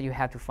the things that you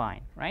have to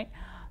find, right?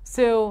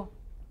 So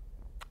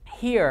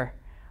here,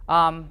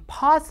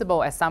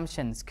 possible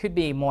assumptions could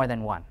be more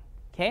than one,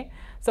 okay?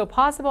 So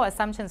possible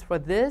assumptions for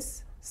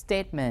this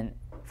statement,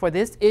 for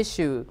this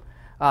issue,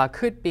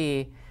 could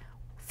be,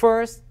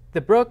 first,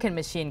 the broken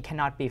machine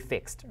cannot be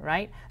fixed,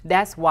 right?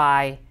 That's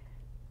why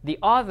the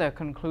author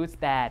concludes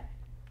that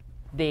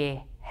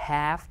they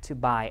have to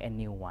buy a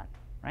new one,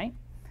 right?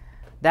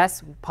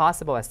 That's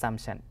possible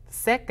assumption.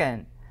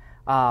 Second,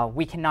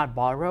 we cannot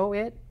borrow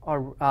it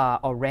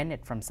or rent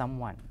it from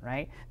someone,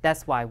 right?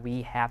 That's why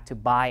we have to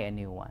buy a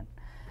new one.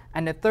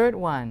 And the third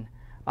one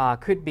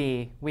could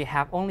be we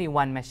have only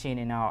one machine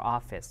in our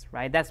office,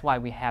 right? That's why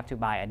we have to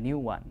buy a new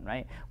one,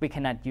 right? We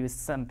cannot use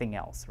something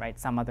else, right?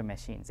 Some other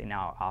machines in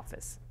our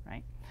office,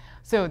 right?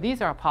 So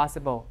these are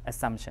possible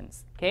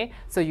assumptions, okay?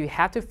 So you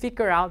have to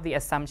figure out the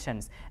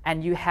assumptions,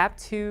 and you have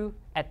to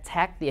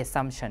attack the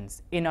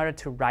assumptions in order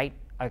to write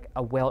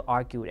a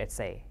well-argued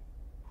essay,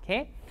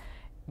 okay?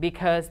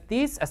 Because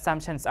these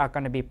assumptions are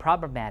going to be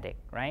problematic,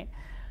 right?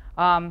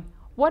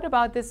 What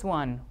about this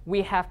one?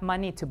 We have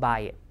money to buy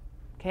it,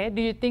 okay?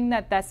 Do you think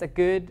that that's a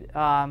good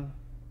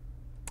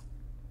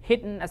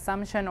hidden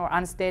assumption or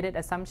unstated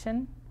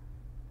assumption?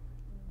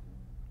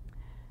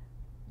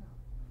 No.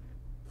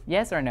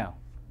 Yes or no?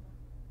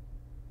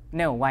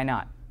 No, why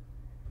not?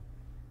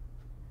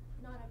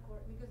 Not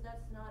because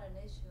that's not an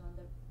issue on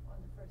the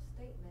first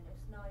statement.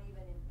 It's not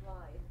even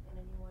implied in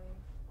any way.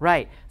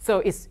 Right. So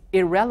it's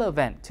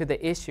irrelevant to the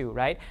issue,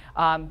 right?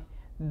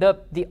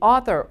 The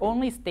author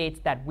only states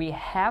that we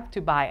have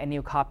to buy a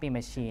new copy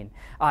machine.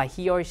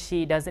 He or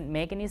she doesn't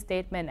make any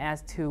statement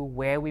as to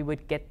where we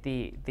would get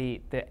the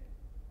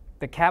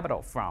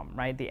capital from,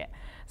 right?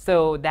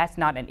 So that's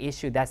not an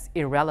issue. That's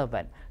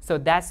irrelevant. So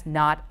that's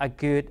not a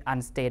good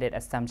unstated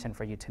assumption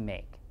for you to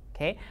make.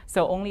 Okay?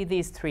 So only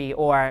these three,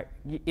 or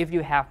if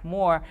you have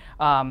more,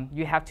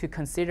 you have to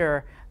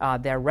consider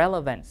their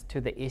relevance to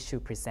the issue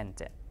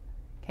presented.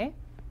 Okay?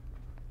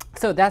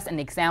 So that's an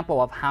example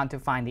of how to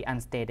find the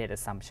unstated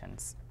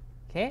assumptions.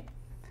 Okay?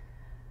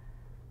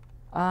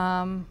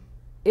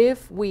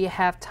 If we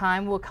have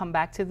time, we'll come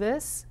back to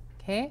this,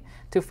 okay,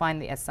 to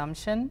find the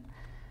assumption.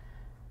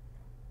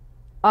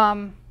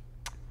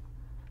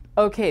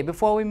 Okay,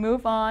 before we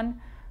move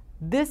on,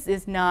 this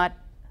is not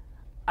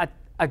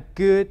a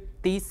good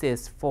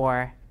thesis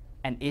for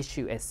an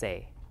issue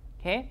essay,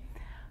 okay?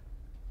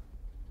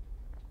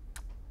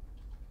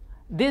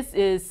 This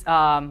is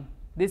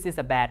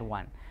a bad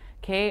one,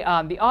 okay?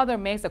 The author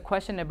makes a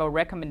questionable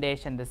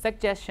recommendation. The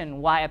suggestion,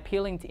 why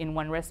appealing to, in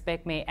one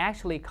respect, may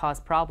actually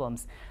cause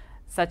problems,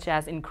 such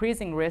as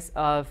increasing risk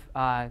of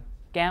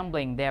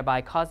gambling,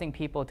 thereby causing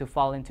people to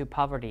fall into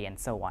poverty and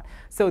so on.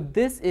 So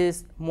this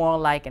is more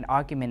like an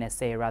argument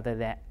essay rather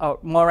than, or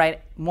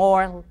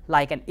more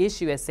like an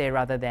issue essay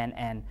rather than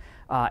an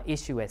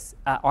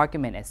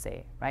argument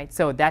essay, right?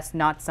 So that's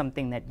not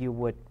something that you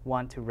would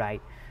want to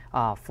write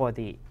for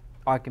the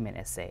argument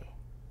essay,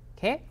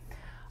 okay?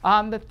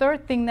 The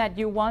third thing that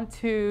you want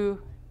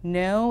to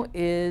know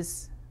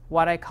is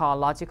what I call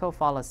logical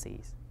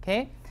fallacies,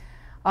 okay?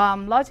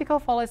 Logical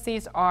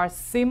fallacies are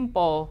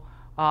simple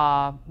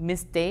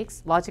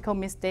mistakes, logical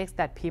mistakes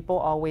that people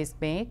always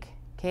make,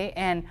 okay?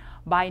 And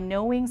by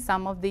knowing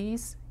some of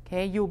these,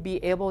 okay, you'll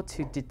be able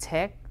to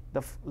detect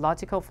the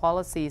logical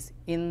fallacies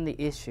in the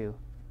issue,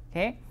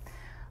 okay?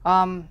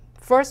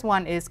 First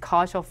one is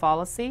causal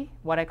fallacy,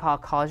 what I call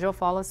causal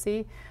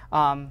fallacy,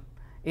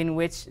 in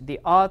which the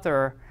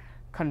author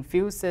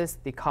confuses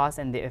the cause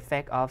and the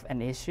effect of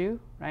an issue,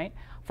 right?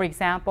 For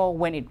example,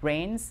 when it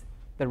rains,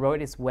 the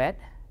road is wet,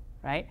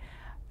 right?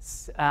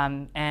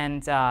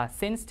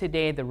 Since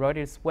today the road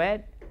is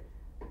wet,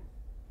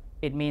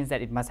 it means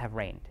that it must have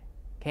rained,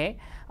 okay?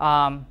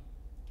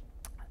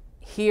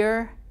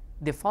 Here,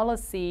 the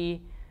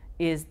fallacy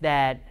is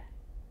that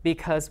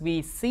because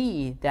we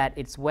see that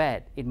it's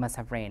wet, it must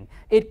have rained.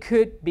 It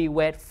could be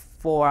wet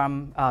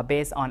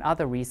based on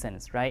other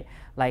reasons, right?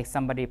 Like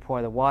somebody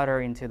poured the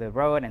water into the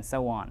road and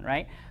so on,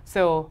 right?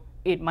 So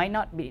it might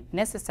not be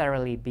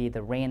necessarily be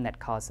the rain that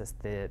causes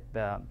the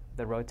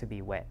road to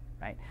be wet,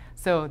 right?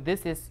 So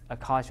this is a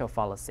causal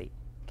fallacy,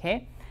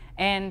 okay?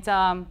 And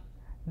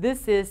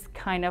this is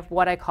kind of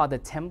what I call the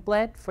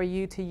template for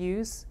you to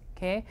use,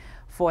 okay,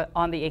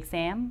 on the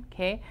exam,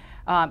 okay?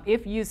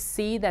 If you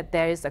see that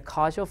there is a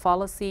causal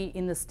fallacy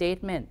in the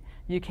statement,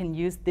 you can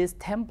use this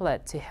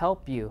template to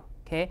help you,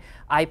 okay?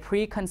 I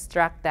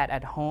pre-construct that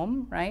at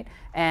home, right?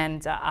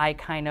 And I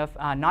kind of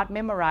not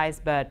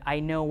memorize, but I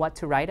know what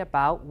to write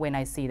about when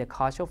I see the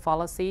causal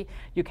fallacy.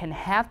 You can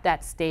have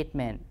that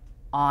statement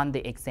on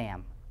the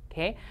exam,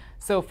 okay?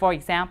 So for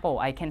example,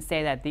 I can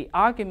say that the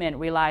argument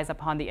relies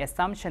upon the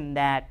assumption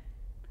that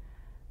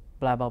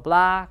blah, blah,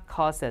 blah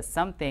causes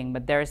something,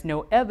 but there is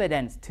no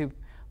evidence to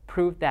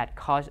prove that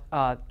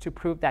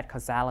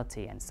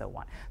causality and so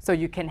on. So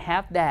you can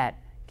have that,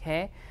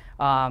 okay,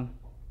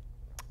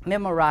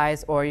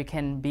 memorize, or you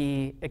can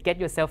get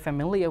yourself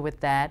familiar with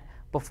that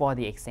before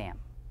the exam,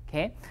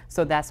 okay?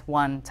 So that's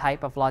one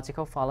type of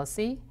logical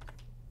fallacy.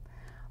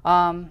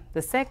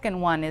 The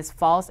second one is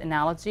false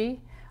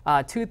analogy.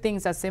 Two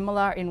things are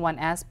similar in one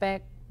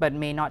aspect, but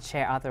may not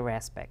share other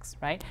aspects,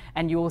 right?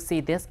 And you will see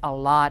this a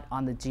lot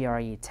on the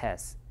GRE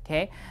test,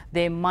 okay?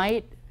 They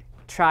might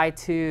try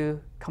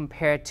to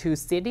compare two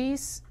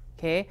cities,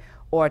 okay,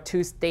 or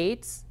two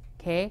states,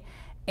 okay,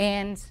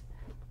 and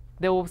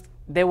they will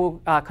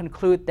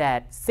conclude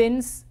that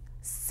since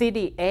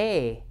city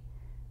A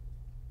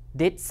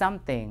did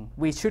something,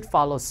 we should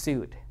follow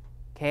suit,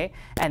 okay?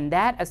 And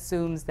that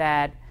assumes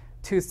that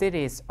two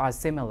cities are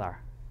similar,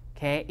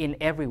 okay, in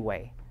every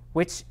way,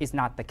 which is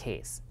not the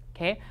case,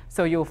 okay?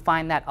 So you'll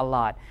find that a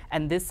lot.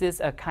 And this is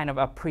a kind of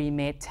a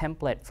pre-made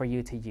template for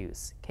you to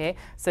use, okay?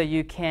 So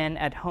you can,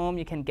 at home,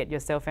 you can get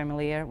yourself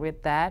familiar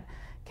with that,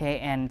 okay,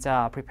 and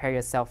prepare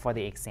yourself for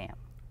the exam,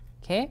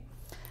 okay?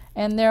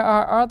 And there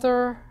are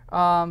other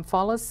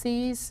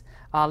fallacies,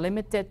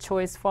 limited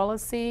choice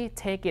fallacy,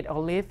 take it or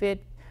leave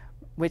it,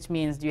 which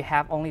means you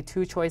have only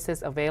two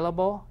choices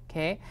available,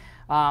 okay?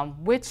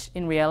 Which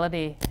in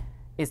reality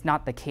is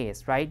not the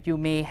case, right? You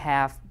may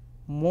have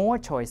more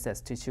choices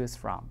to choose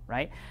from,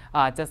 right?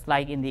 Just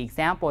like in the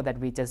example that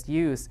we just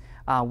used,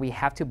 we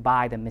have to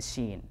buy the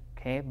machine,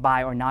 okay?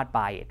 Buy or not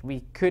buy it.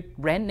 We could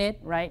rent it,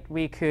 right?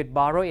 We could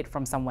borrow it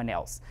from someone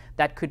else.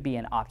 That could be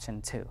an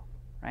option too,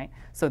 right?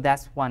 So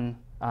that's one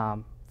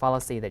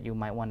fallacy that you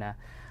might want to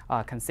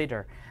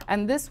consider.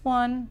 And this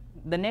one,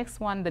 the next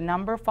one, the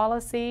number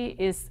fallacy,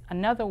 is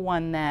another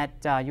one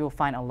that you'll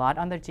find a lot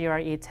on the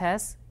GRE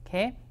test,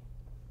 okay?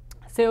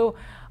 So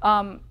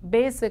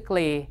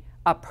basically,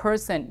 a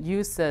person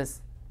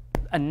uses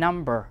a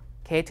number,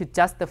 okay, to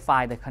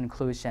justify the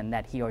conclusion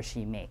that he or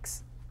she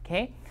makes,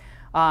 okay?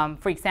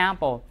 For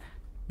example,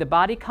 the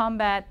Body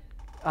Combat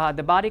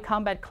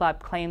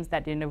Club claims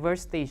that the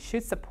university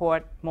should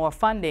support more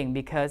funding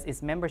because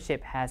its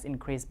membership has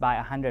increased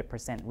by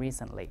 100%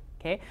 recently,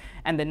 okay?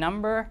 And the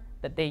number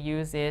that they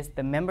use is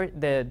the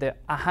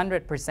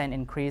 100%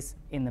 increase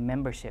in the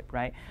membership,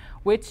 right?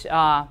 Which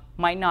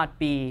might not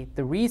be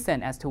the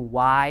reason as to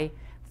why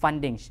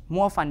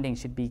more funding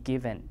should be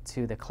given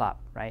to the club,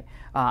 right?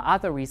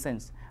 Other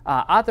reasons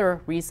or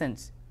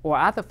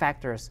other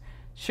factors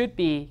should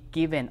be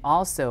given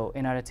also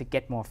in order to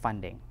get more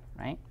funding,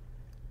 right?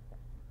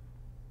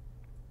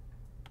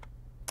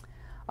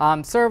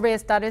 Survey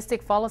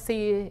statistic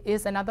fallacy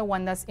is another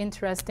one that's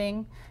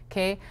interesting,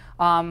 okay?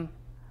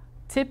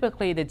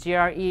 Typically, the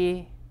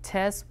GRE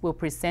test will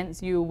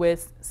present you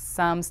with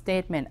some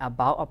statement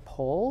about a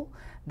poll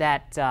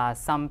that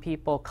some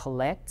people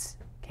collect,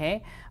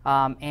 okay?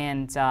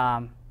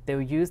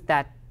 They'll use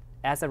that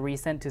as a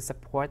reason to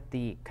support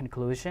the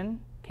conclusion,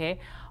 okay?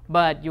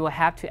 But you will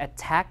have to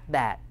attack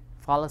that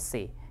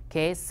fallacy,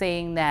 okay,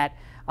 saying that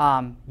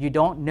you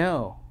don't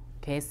know,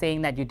 okay,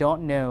 saying that you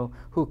don't know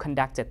who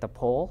conducted the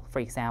poll, for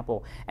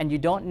example, and you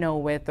don't know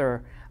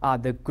whether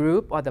the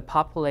group or the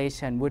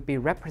population would be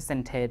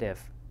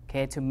representative,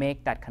 okay, to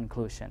make that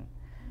conclusion,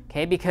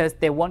 okay, because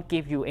they won't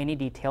give you any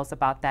details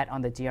about that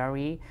on the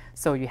GRE,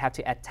 so you have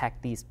to attack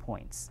these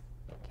points,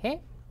 okay.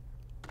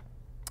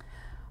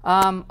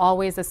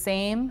 Always the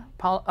same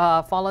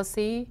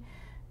fallacy,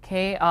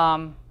 okay,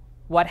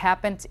 what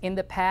happened in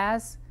the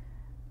past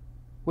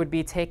would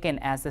be taken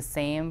as the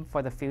same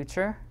for the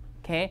future,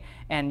 okay,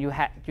 and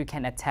you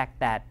can attack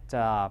that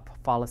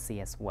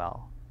fallacy as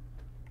well,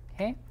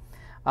 okay.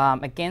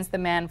 Against the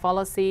man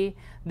fallacy,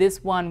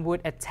 this one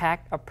would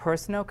attack a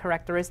personal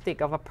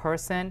characteristic of a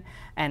person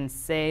and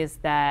says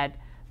that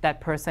that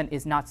person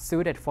is not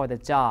suited for the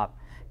job,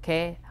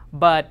 okay,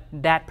 but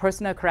that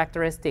personal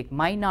characteristic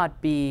might not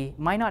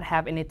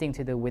have anything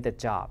to do with the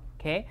job,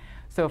 okay.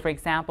 So for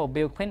example,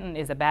 Bill Clinton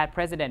is a bad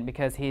president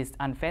because he's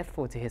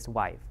unfaithful to his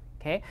wife,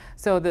 okay.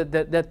 So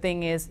the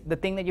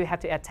thing that you have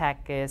to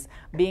attack is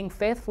being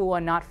faithful or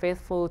not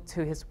faithful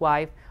to his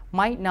wife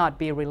might not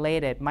be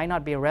related, might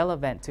not be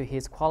relevant to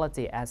his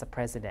quality as a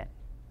president,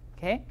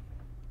 okay.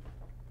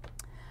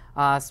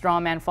 Straw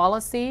man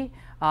fallacy,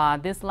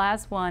 this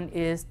last one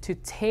is to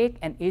take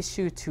an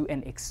issue to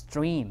an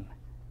extreme,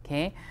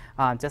 okay,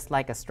 just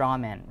like a straw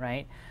man,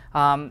 right?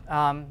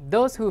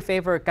 Those who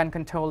favor gun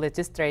control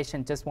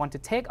legislation just want to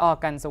take all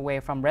guns away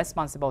from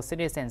responsible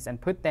citizens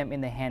and put them in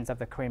the hands of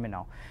the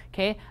criminal,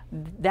 okay?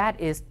 That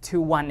is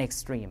to one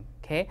extreme,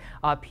 okay?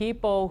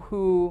 People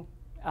who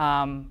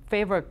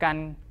favor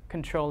gun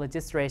control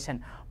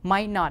legislation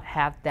might not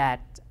have that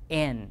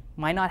end,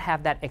 might not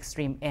have that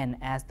extreme end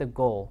as the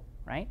goal,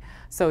 right?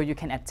 So you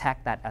can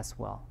attack that as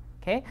well,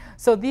 okay?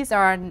 So these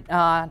are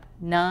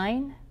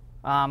 9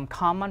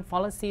 common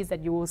fallacies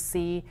that you will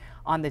see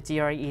on the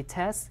GRE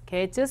test,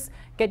 okay? Just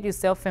get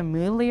yourself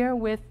familiar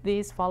with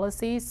these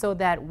fallacies so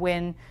that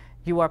when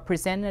you are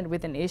presented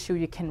with an issue,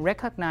 you can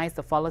recognize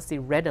the fallacy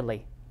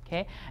readily,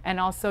 okay? And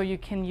also you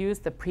can use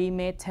the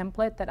pre-made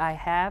template that I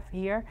have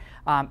here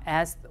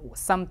as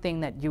something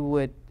that you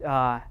would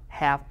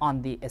have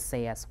on the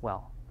essay as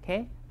well,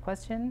 okay?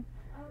 Question?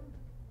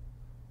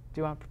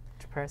 Do you want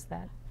to press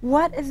that?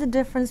 What is the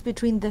difference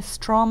between the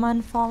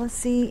strawman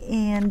fallacy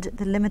and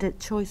the limited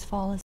choice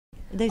fallacy?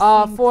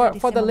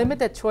 For the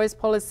limited choice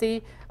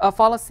fallacy,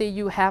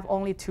 you have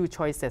only 2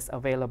 choices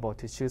available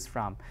to choose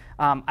from.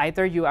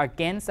 Either you are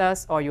against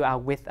us or you are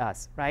with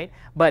us, right?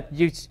 But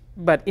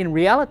in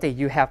reality,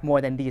 you have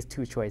more than these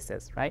 2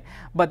 choices, right?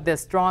 But the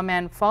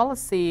strawman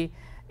fallacy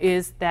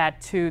is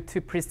that to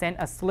present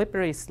a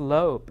slippery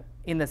slope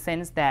in the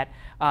sense that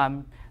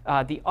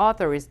the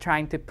author is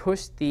trying to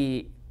push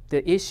the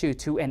issue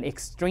to an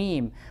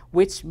extreme,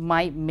 which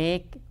might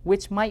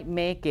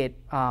make it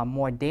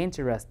more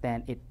dangerous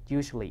than it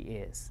usually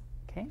is,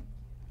 okay?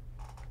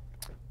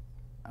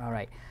 All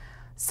right,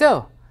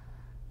 so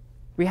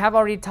we have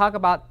already talked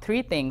about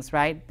 3 things,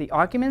 right? The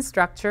argument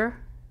structure,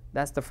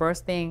 that's the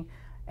first thing,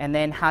 and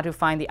then how to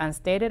find the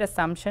unstated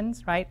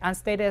assumptions, right?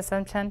 Unstated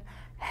assumptions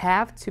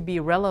have to be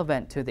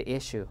relevant to the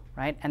issue,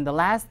 right? And the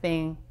last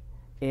thing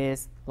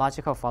is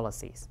logical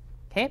fallacies,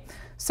 okay?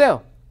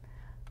 So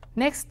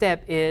next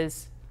step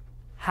is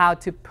how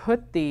to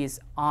put these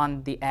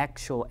on the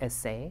actual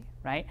essay,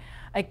 right?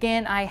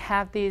 Again, I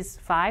have these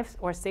 5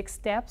 or 6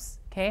 steps,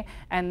 okay?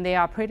 And they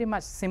are pretty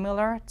much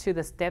similar to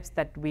the steps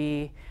that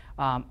we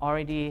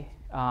already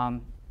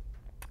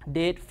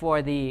did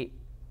for the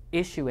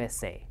issue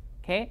essay,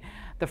 okay?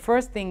 The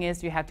first thing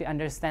is you have to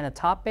understand the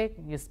topic.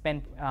 You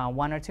spend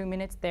 1 or 2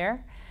 minutes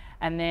there.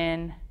 And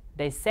then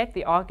dissect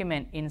the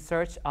argument in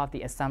search of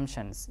the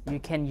assumptions. You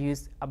can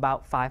use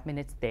about 5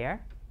 minutes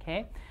there,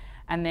 okay?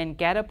 And then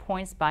gather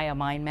points by a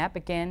mind map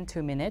again,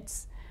 2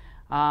 minutes.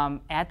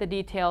 Add the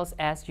details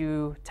as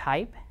you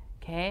type,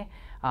 okay?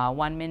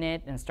 1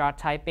 minute and start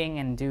typing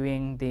and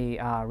doing the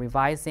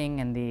revising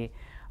and the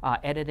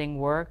editing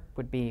work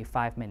would be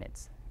 5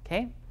 minutes,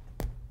 okay?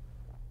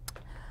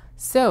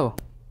 So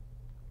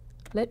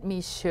let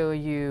me show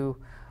you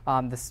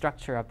the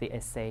structure of the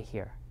essay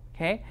here,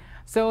 okay?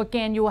 So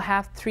again, you will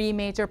have 3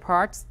 major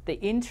parts: the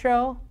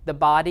intro, the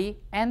body,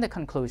 and the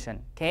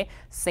conclusion, okay?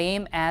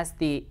 Same as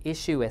the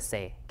issue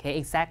essay, okay?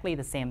 Exactly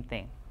the same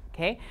thing,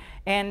 okay?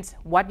 And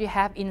what you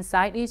have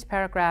inside each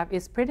paragraph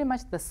is pretty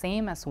much the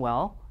same as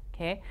well,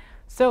 okay?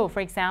 So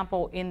for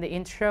example, in the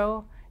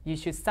intro, you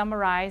should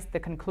summarize the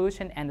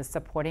conclusion and the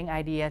supporting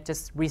idea.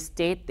 Just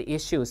restate the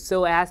issue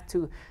so as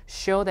to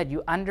show that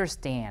you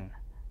understand,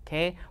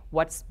 okay,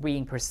 what's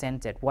being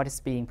presented, what is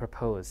being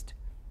proposed,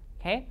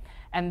 okay?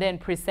 And then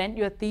present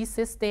your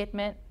thesis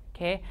statement,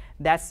 okay?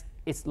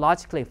 It's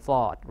logically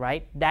flawed,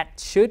 right? That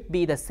should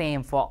be the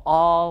same for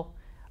all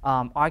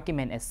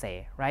argument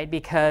essay, right?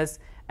 Because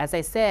as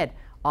I said,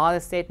 all the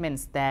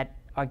statements that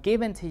are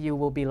given to you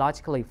will be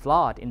logically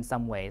flawed in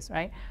some ways,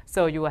 right?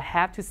 So you will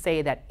have to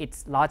say that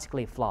it's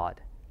logically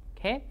flawed,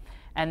 okay?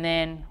 And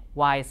then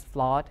why it's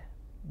flawed,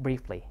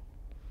 briefly,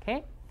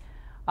 okay?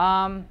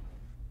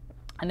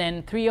 And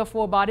then 3 or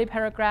 4 body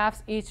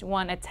paragraphs, each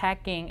one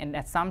attacking an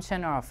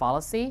assumption or a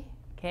fallacy.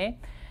 Okay?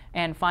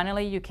 And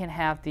finally, you can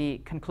have the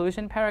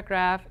conclusion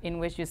paragraph in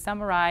which you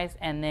summarize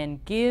and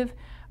then give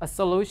a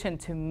solution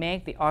to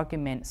make the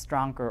argument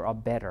stronger or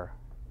better.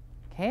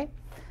 Okay?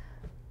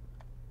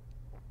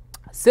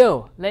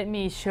 So let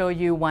me show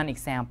you one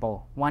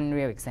example, one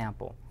real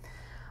example.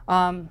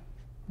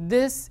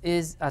 This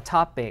is a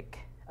topic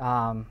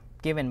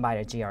given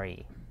by the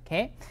GRE.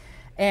 Okay?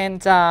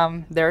 And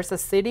there's a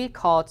city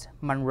called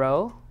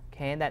Monroe.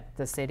 Okay, that's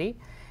the city.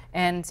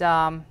 And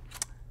a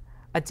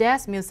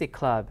jazz music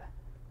club,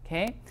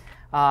 okay,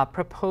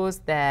 proposes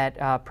that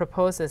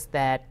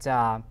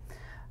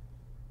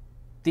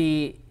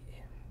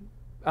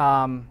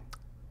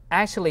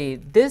actually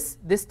this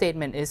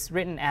statement is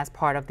written as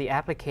part of the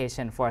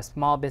application for a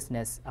small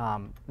business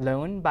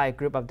loan by a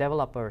group of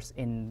developers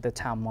in the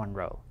town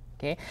Monroe.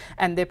 Okay,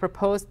 and they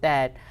propose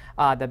that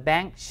the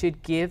bank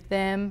should give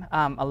them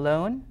a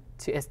loan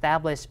to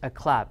establish a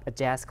club, a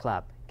jazz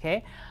club.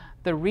 Okay,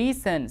 the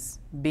reasons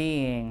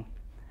being,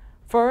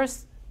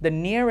 first, the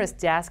nearest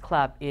jazz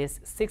club is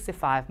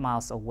 65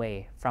 miles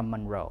away from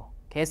Monroe.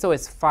 Okay, so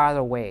it's far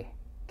away.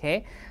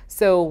 Okay,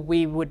 so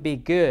we would be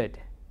good.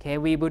 Okay,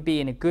 we would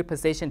be in a good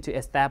position to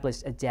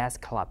establish a jazz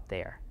club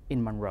there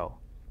in Monroe.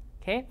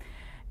 Okay,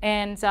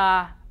 and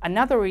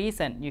another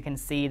reason, you can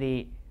see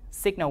the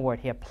signal word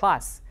here,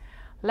 plus.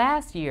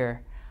 Last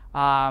year,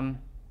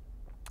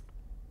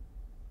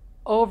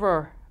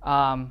 over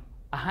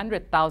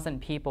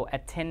 100,000 people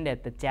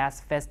attended the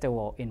jazz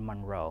festival in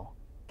Monroe.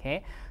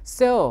 Okay,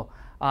 so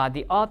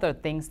the author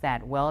thinks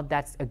that, well,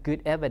 that's a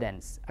good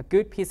evidence, a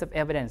good piece of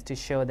evidence to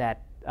show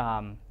that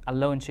a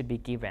loan should be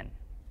given.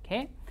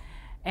 Okay,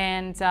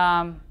 and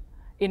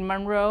in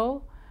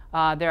Monroe,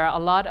 there are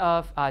a lot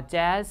of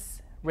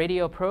jazz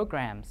radio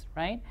programs,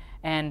 right?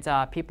 And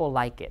people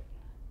like it.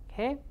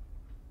 Okay.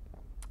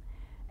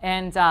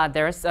 And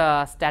there's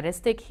a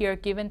statistic here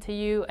given to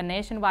you. A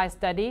nationwide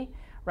study,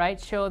 right,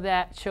 shows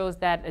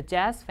that a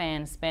jazz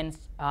fan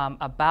spends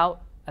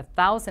about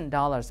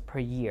 $1,000 per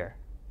year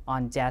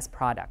on jazz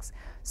products.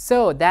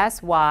 So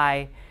that's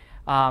why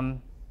to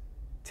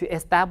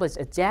establish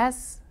a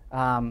jazz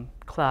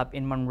club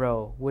in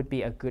Monroe would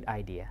be a good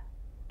idea.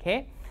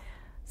 Okay,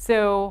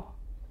 so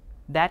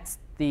that's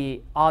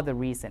all the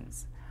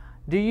reasons.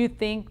 Do you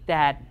think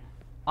that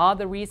all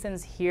the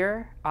reasons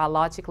here are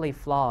logically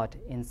flawed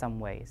in some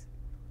ways?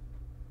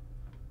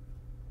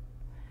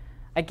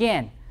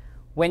 Again,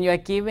 when you're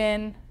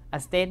given a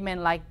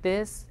statement like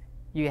this,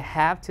 you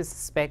have to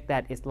suspect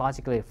that it's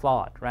logically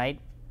flawed, right?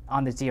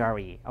 On the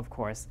GRE, of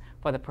course,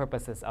 for the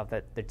purposes of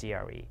the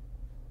GRE.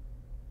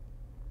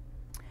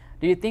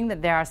 Do you think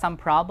that there are some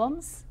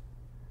problems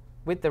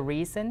with the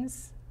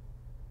reasons?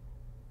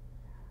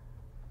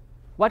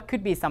 What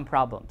could be some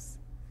problems?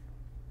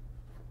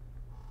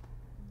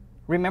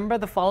 Remember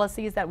the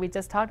fallacies that we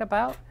just talked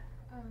about?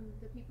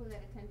 The people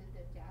that attended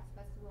the jazz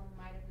festival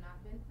might have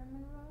not been from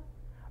Monroe.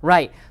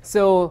 Right.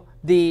 So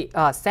the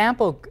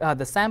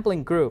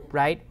sampling group,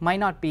 right, might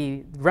not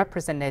be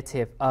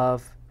representative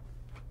of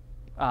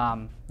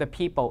the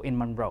people in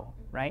Monroe,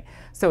 right?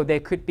 So there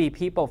could be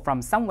people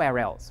from somewhere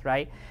else,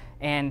 right?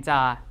 And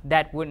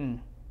that wouldn't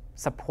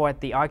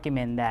support the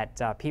argument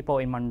that people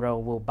in Monroe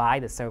will buy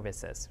the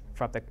services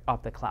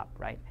of the club,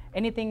 right?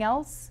 Anything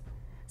else?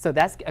 So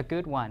that's a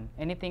good one.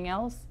 Anything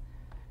else?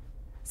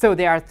 So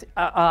there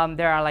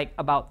are like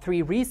about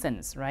 3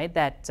 reasons, right,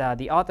 that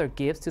the author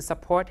gives to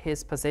support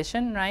his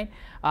position, right?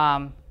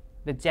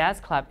 The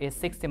jazz club is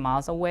 60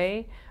 miles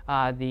away.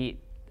 The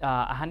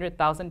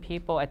 100,000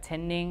 people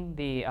attending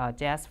the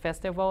jazz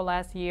festival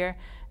last year,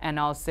 and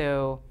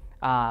also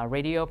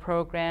radio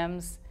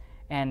programs,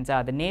 and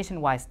the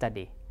nationwide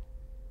study,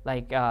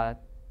 like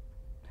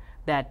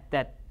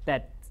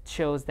that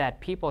shows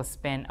that people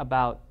spend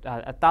about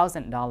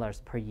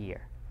 $1,000 per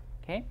year.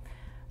 Okay,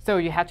 so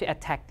you have to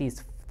attack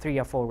these 3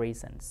 or 4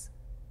 reasons.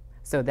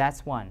 So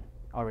that's one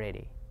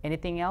already.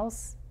 Anything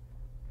else?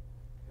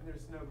 And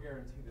there's no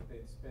guarantee that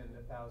they'd spend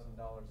 $1,000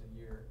 a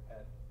year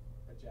at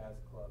a jazz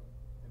club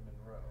in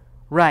Monroe.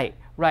 Right,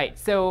 right.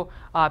 So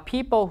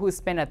people who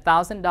spend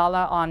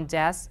 $1,000 on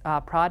jazz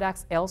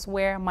products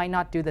elsewhere might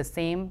not do the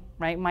same,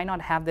 right? Might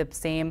not have the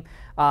same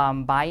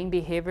buying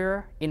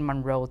behavior in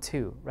Monroe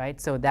too,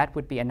 right? So that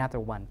would be another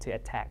one to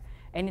attack.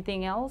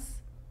 Anything else?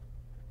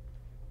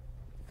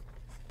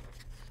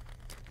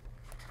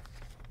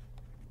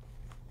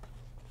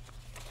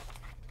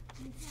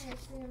 You can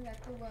assume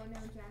that the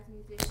well-known jazz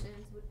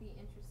musicians would be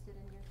interested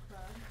in your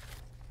club.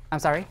 I'm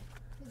sorry?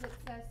 Because it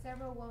says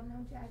several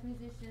well-known jazz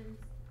musicians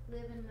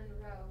live in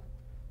Monroe.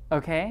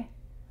 Okay.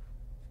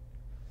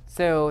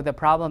 So the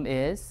problem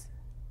is?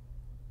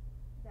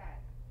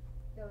 That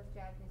those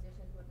jazz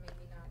musicians would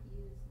maybe not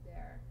use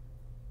their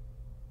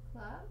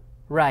club.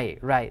 Right,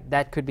 right.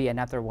 That could be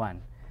another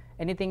one.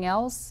 Anything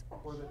else?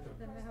 Or that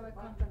They may have a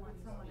contract with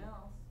someone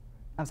else.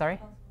 I'm sorry?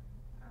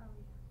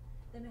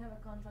 They may have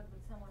a contract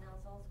with someone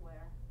else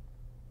elsewhere.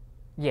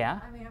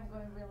 Yeah. I mean, I'm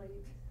going really.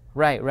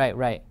 Right, right,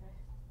 right.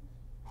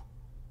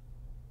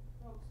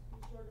 Folks, be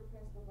sure to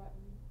press the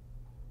button.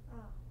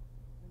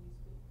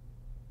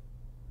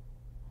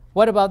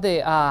 What about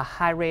the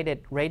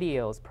high-rated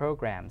radios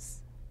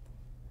programs?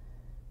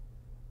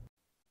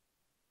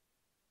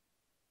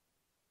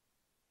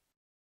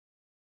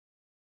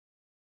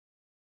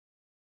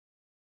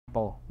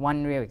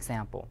 One real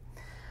example.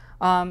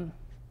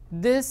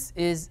 This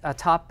is a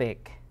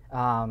topic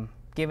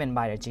given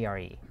by the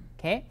GRE,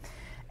 okay?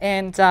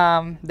 And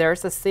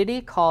there's a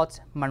city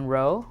called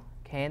Monroe,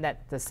 okay,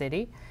 that's the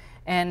city,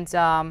 and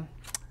a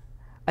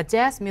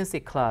jazz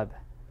music club,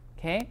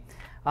 okay,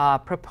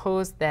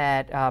 proposes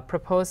that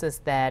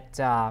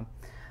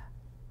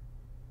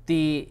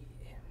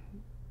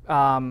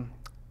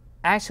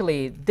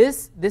actually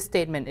this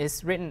statement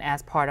is written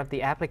as part of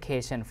the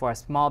application for a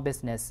small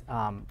business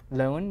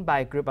loan by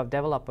a group of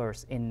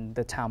developers in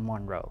the town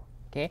Monroe.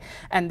 Okay,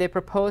 and they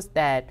propose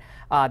that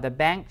the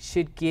bank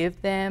should give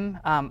them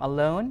a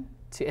loan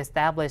to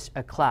establish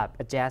a club,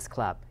 a jazz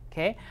club.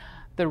 Okay,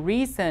 the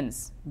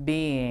reasons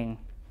being,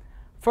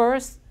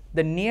 first,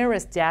 the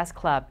nearest jazz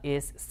club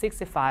is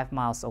 65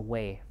 miles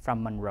away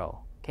from Monroe.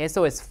 Okay,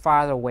 so it's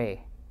farther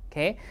away.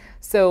 Okay,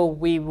 so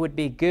we would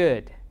be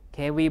good.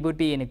 Okay, we would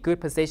be in a good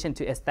position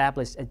to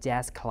establish a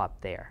jazz club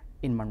there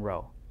in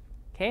Monroe.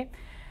 Okay,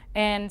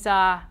 and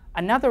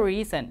another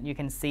reason, you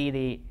can see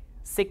the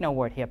signal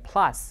word here,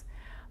 plus.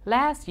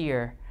 Last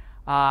year,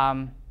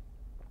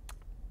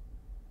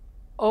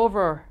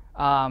 over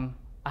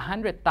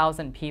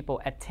 100,000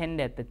 people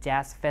attended the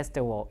jazz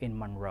festival in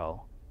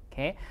Monroe.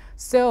 Okay,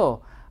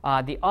 so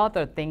the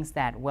author thinks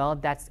that, well,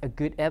 that's a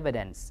good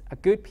evidence, a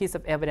good piece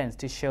of evidence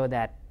to show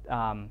that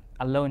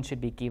a loan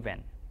should be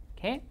given.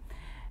 Okay,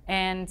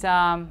 and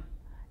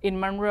in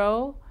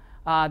Monroe,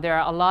 there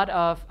are a lot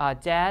of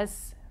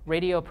jazz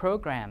radio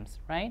programs,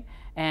 right?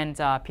 And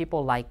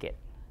people like it.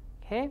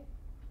 Okay.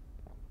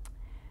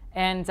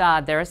 And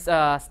there's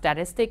a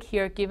statistic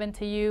here given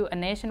to you. A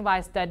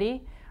nationwide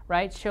study,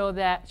 right, shows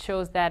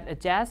that a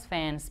jazz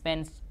fan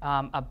spends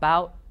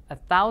about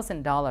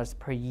 $1,000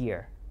 per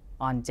year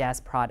on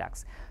jazz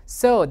products.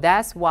 So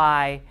that's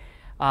why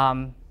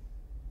to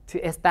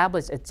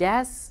establish a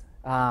jazz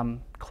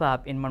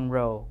club in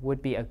Monroe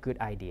would be a good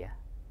idea.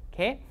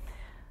 Okay,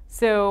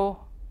 so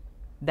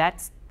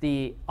that's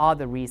all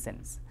the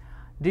reasons.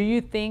 Do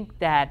you think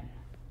that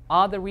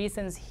all the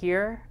reasons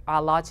here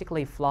are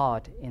logically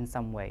flawed in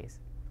some ways?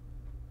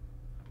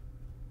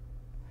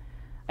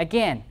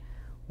 Again,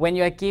 when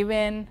you are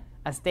given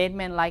a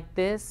statement like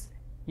this,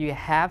 you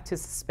have to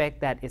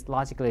suspect that it's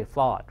logically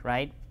flawed,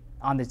 right?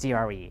 On the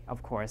GRE,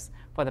 of course,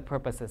 for the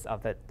purposes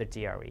of the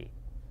GRE.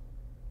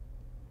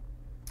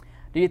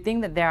 Do you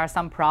think that there are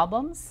some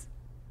problems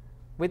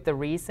with the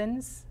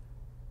reasons?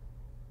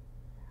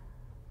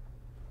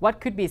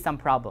 What could be some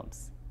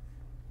problems?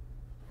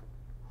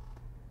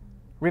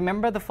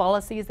 Remember the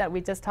fallacies that we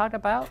just talked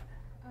about?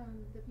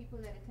 The people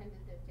that attended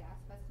the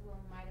jazz festival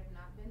might have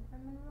not been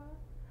from Monroe.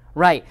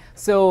 Right.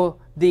 So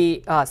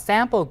the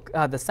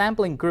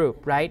sampling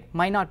group, right,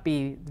 might not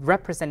be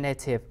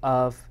representative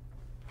of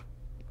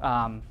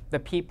the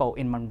people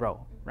in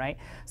Monroe, right?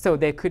 So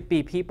there could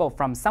be people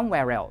from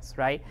somewhere else,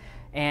 right?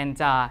 And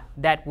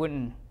that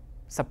wouldn't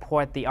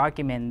support the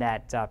argument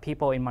that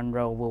people in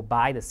Monroe will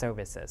buy the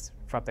services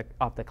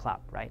of the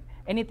club, right?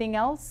 Anything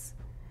else?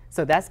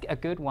 So that's a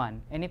good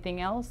one.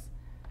 Anything else?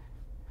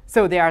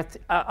 So there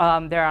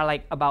are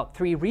like about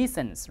 3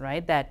 reasons,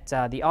 right, that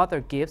the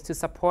author gives to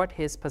support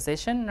his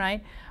position,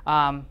 right?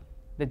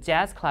 The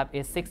jazz club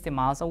is 60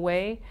 miles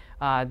away.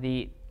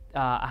 The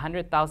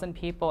 100,000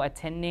 people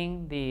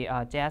attending the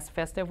jazz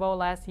festival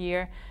last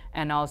year,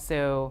 and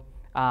also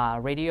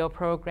radio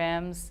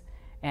programs,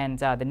 and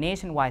the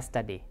nationwide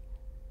study,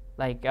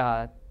 like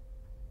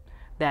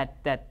that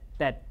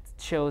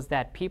shows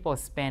that people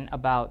spend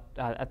about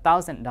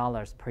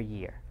 $1,000 per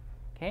year.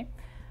 Okay,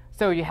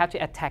 so you have to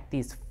attack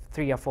these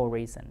 3 or 4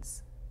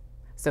 reasons.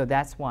 So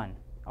that's one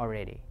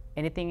already.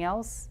 Anything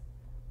else?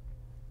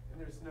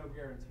 And there's no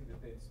guarantee that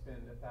they'd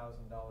spend $1,000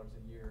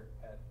 a year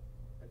at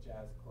a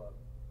jazz club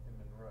in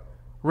Monroe.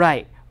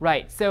 Right,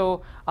 right.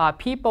 So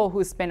people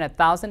who spend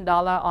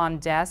 $1,000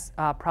 on jazz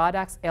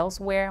products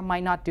elsewhere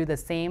might not do the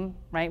same,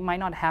 right? Might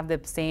not have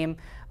the same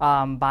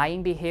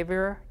buying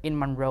behavior in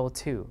Monroe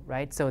too,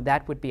 right? So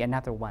that would be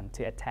another one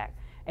to attack.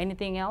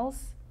 Anything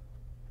else?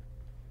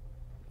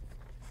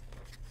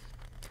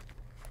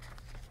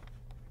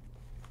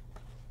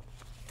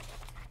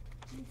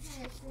 You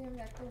can assume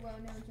that the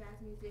well-known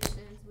jazz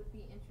musicians would be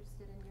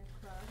interested in your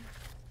club.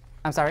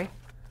 I'm sorry?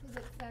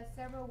 Because it says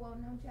several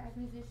well-known jazz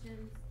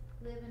musicians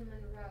live in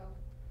Monroe.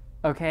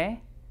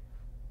 Okay.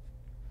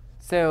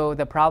 So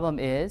the problem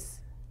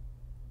is?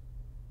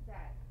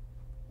 That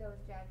those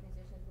jazz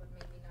musicians would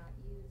maybe not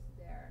use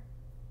their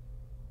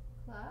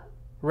club.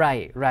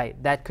 Right,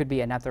 right. That could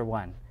be another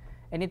one.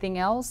 Anything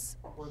else?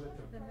 Or that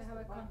the Then they have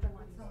a contract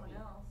with someone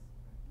else.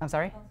 I'm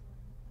sorry?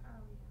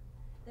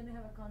 Then they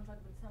have a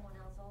contract with someone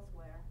else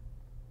elsewhere.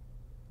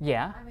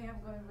 Yeah. I mean,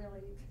 I'm going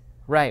really.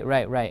 Right,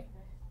 right, right.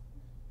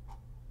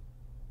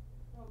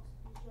 Folks,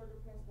 be sure to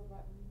press the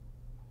button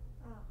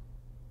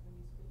when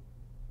you speak.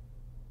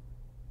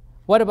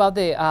 What about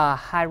the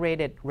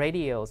high-rated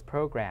radios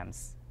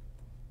programs?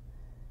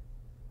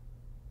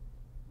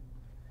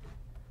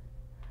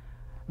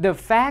 The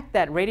fact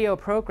that radio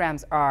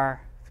programs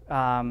are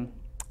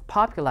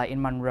popular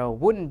in Monroe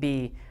wouldn't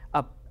be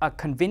a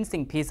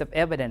convincing piece of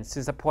evidence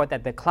to support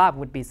that the club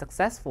would be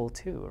successful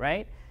too,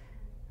 right?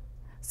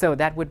 So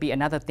that would be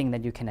another thing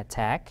that you can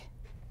attack.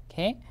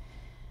 Okay.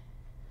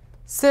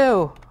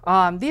 So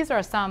these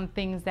are some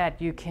things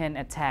that you can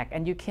attack,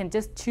 and you can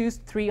just choose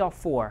 3 or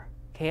 4,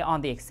 okay,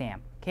 on the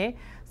exam. Okay.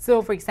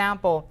 So for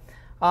example,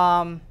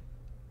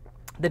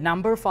 the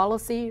number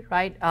fallacy,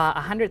 right?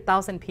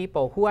 100,000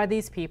 people. Who are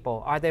these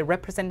people? Are they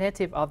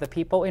representative of the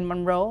people in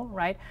Monroe,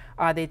 right?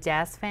 Are they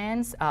jazz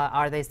fans?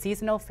 Are they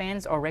seasonal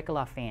fans or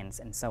regular fans,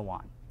 and so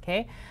on?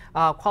 Okay.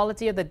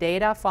 Quality of the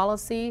data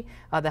fallacy.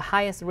 The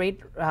highest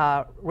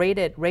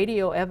rated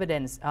radio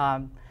evidence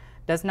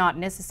does not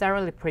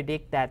necessarily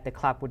predict that the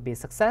club would be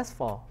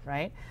successful,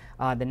 right?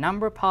 The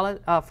number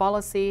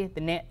fallacy,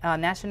 the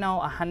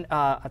national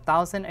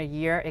 1,000 a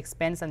year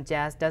expense on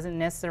jazz doesn't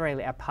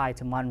necessarily apply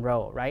to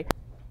Monroe, right?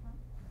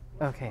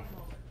 Okay.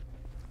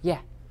 Yeah.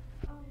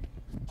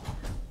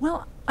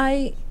 Well,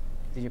 Did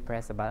you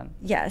press the button?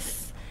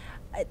 yes.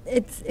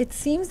 It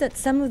seems that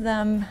some of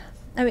them,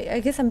 I mean, I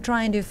guess I'm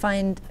trying to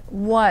find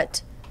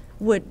what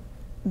would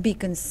be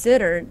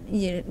considered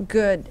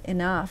good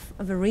enough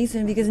of a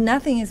reason, because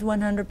nothing is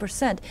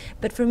 100%.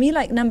 But for me,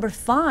 like number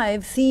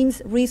 5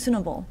 seems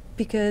reasonable,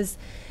 because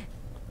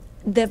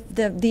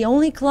the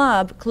only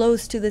club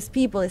close to these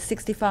people is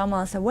 65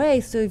 miles away.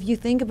 So if you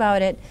think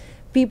about it,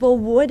 people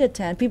would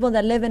attend. People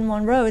that live in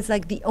Monroe, it's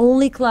like the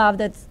only club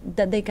that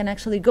they can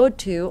actually go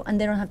to,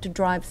 and they don't have to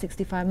drive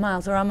 65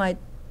 miles. Or am I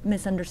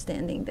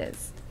misunderstanding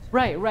this?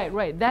 Right.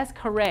 That's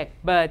correct.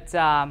 But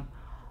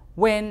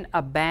when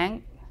a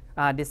bank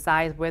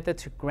decides whether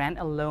to grant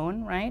a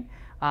loan, right,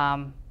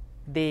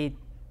 they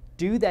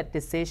do that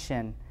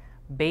decision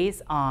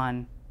based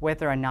on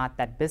whether or not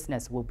that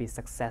business will be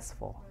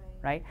successful,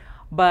 right?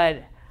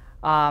 But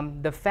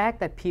the fact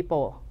that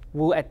people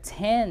will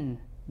attend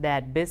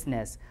that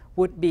business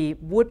would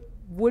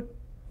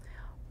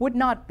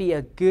not be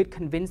a good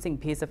convincing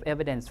piece of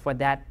evidence for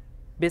that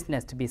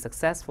business to be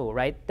successful,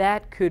 right?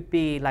 That could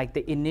be like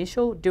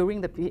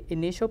during the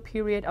initial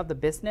period of the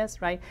business,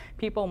 right?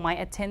 People might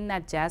attend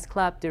that jazz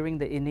club during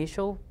the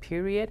initial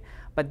period,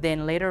 but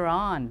then later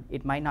on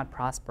it might not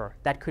prosper.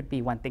 That could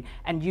be one thing,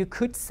 and you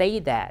could say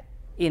that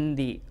in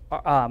the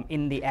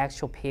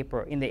actual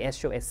paper, in the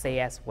actual essay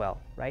as well,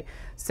 right?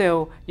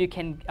 So you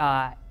can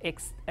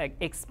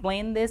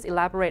explain this,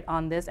 elaborate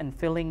on this, and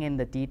filling in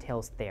the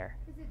details there.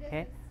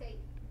 Okay.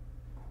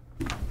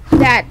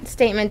 That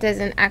statement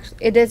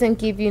doesn't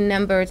give you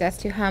numbers as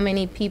to how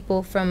many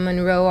people from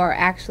Monroe are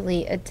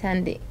actually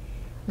attending,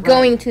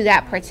 going to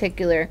that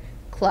particular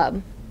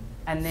club.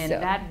 And then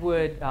that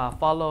would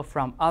follow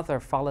from other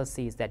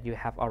fallacies that you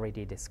have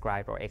already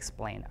described or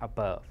explained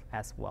above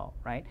as well,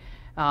 right?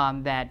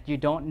 That you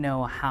don't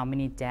know how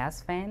many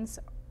jazz fans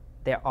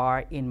there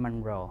are in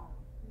Monroe,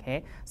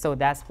 okay? So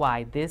that's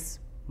why this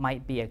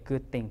might be a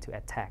good thing to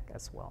attack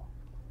as well,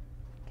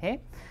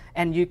 okay?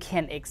 And you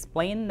can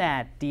explain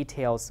that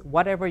details,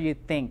 whatever you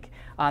think.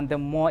 The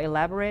more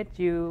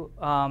elaborated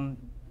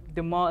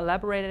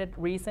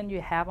reason you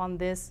have on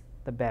this,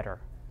 the better,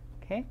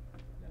 okay?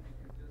 Just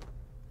because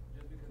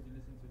you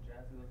listen to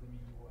jazz, it doesn't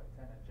mean you will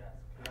attend a jazz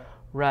club.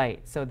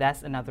 Right, so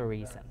that's another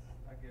reason.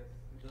 I guess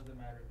it doesn't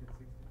matter if it's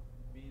 60.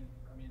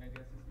 I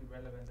guess it's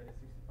irrelevant that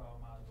it's 65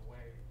 miles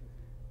away, because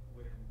it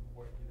wouldn't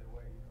work either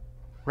way.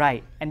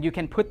 Right, and you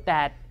can put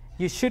that,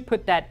 you should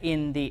put that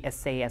in the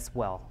essay as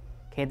well,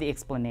 okay, the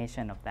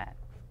explanation of that,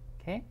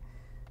 okay?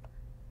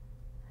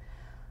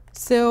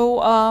 So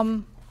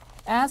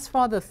as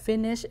for the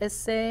finished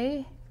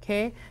essay,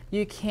 okay,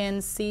 you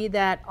can see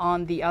that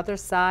on the other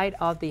side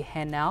of the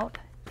handout,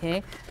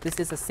 okay, this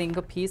is a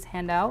single piece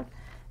handout,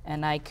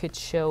 and I could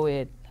show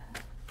it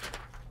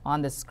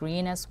on the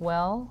screen as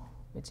well,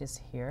 which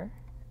is here,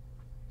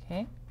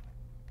 okay?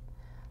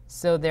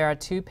 So there are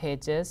 2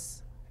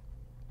 pages,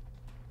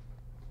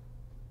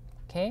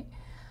 okay?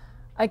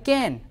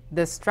 Again,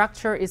 the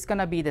structure is going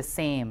to be the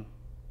same,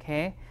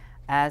 okay,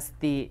 as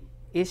the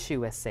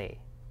issue essay,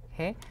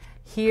 okay?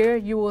 Here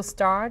you will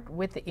start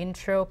with the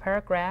intro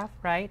paragraph,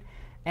 right?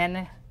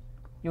 And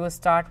you will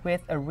start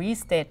with a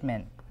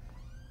restatement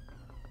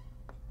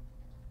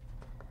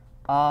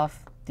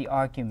of the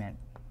argument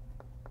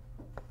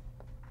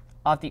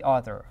of the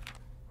author,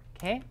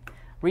 okay?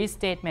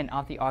 Restatement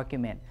of the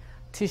argument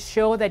to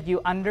show that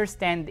you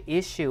understand the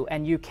issue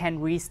and you can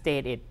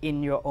restate it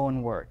in your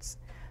own words.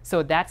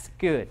 So that's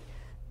good,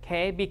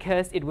 okay,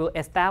 because it will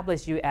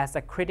establish you as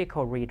a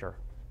critical reader,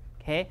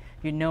 okay?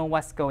 You know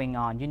what's going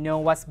on, you know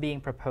what's being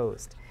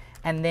proposed.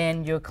 And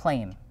then your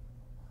claim,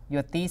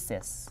 your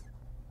thesis.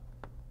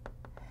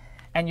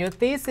 And your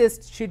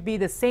thesis should be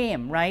the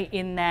same, right,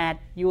 in that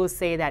you will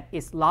say that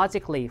it's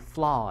logically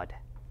flawed,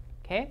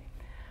 okay?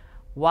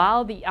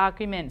 While the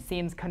argument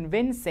seems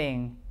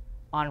convincing,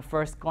 on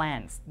first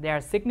glance. There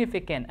are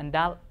significant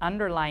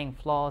underlying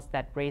flaws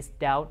that raise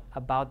doubt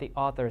about the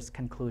author's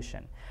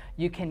conclusion.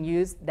 You can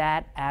use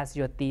that as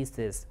your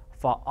thesis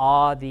for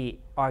all the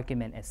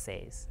argument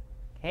essays.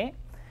 Okay?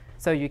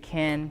 So you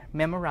can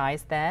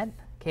memorize that,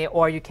 okay?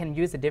 Or you can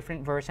use a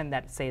different version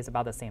that says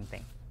about the same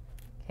thing.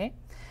 Okay?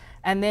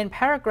 And then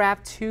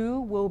paragraph 2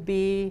 will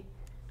be,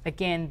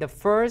 again, the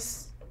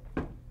first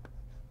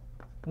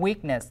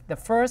weakness, the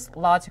first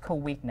logical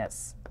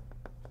weakness.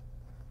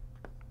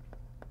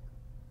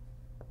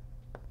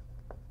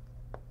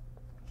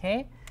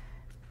 Okay?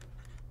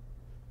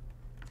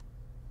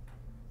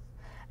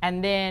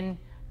 And then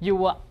you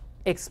will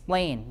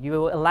explain, you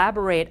will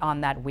elaborate on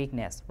that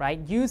weakness, right?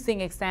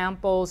 Using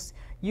examples,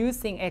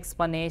 using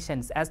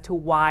explanations as to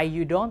why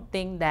you don't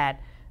think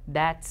that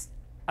that's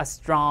a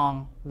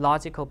strong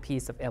logical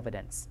piece of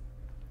evidence.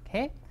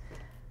 Okay?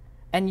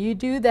 And you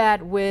do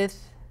that with,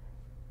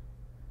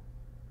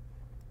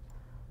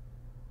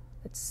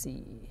 let's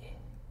see,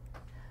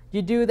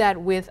 you do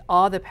that with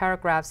all the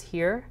paragraphs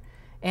here.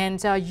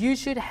 And you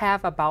should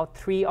have about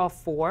 3 or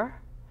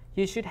 4.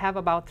 You should have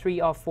about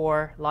 3 or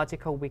 4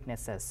 logical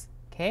weaknesses.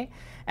 Okay?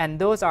 And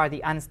those are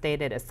the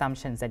unstated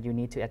assumptions that you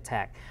need to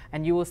attack.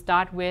 And you will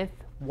start with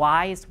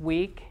why is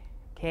weak,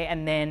 okay,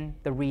 and then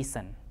the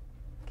reason.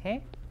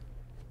 Okay?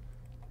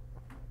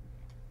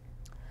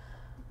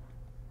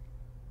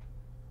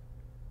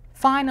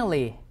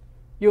 Finally,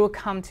 you will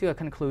come to a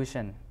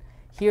conclusion.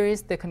 Here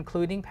is the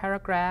concluding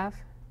paragraph.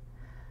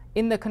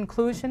 In the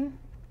conclusion,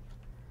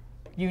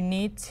 you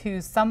need to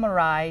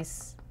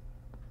summarize.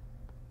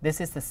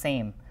 This is the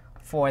same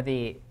for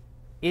the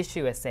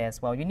issue essay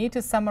as well. You need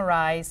to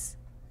summarize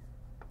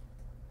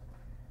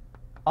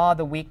all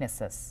the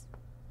weaknesses.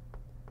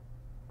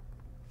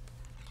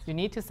 You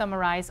need to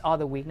summarize all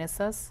the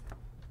weaknesses.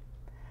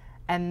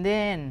 And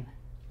then,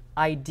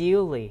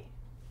 ideally,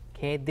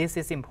 okay, this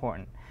is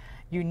important,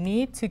 you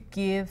need to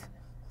give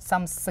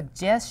some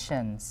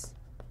suggestions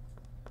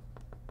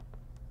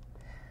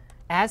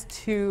as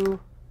to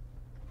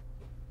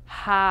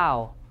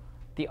how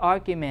the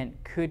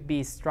argument could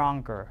be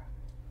stronger.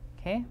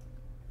 Okay?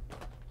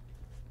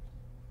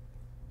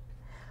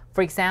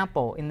 For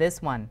example, in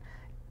this one,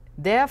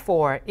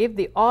 therefore, if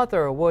the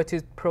author were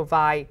to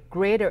provide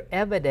greater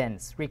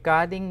evidence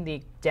regarding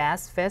the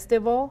jazz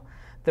festival,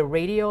 the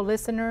radio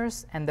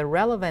listeners, and the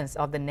relevance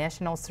of the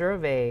national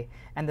survey,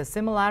 and the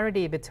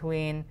similarity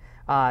between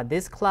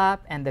this club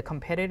and the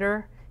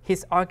competitor,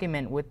 his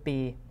argument would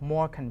be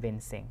more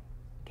convincing.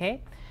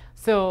 Okay?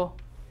 So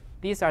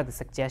these are the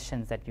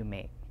suggestions that you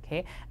make.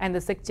 Okay? And the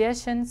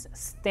suggestions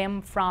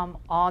stem from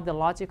all the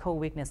logical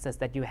weaknesses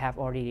that you have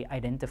already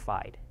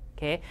identified.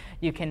 Okay?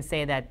 You can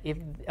say that if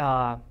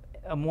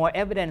more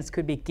evidence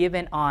could be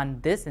given on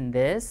this and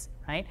this,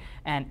 right?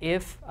 And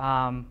if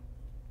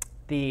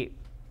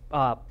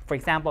for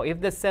example,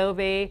 if the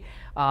survey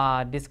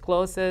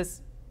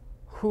discloses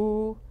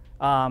who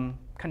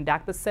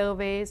conduct the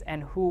surveys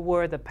and who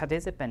were the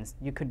participants,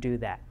 you could do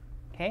that.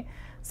 Okay?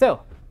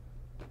 So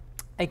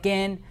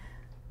again,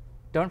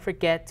 don't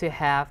forget to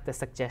have the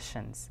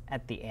suggestions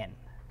at the end.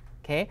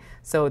 Okay?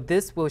 So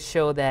this will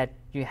show that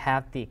you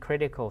have the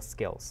critical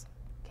skills,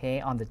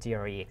 okay, on the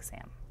GRE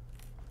exam.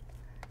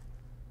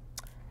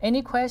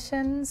 Any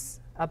questions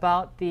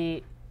about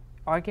the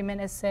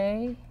argument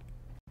essay?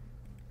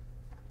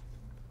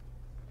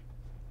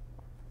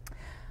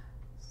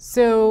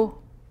 So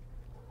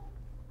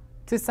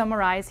to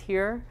summarize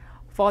here,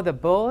 for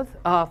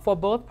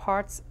both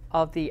parts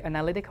of the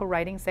analytical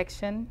writing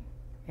section,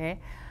 okay,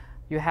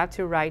 you have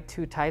to write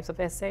 2 types of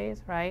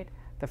essays, right?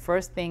 The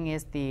first thing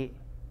is the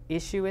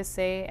issue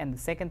essay, and the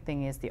second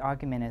thing is the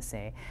argument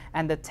essay.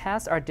 And the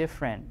tests are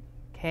different,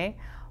 okay?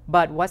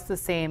 But what's the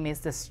same is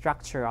the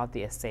structure of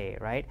the essay,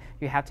 right?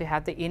 You have to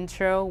have the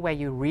intro where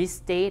you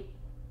restate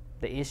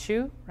the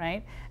issue,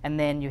 right? And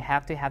then you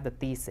have to have the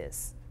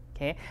thesis,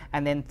 okay?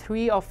 And then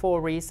 3 or 4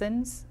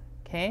 reasons,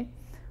 okay?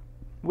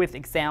 With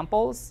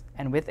examples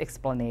and with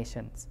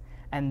explanations.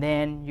 And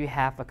then you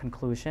have a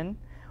conclusion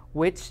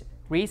which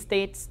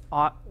restates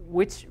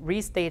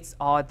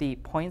all the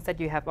points that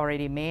you have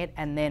already made,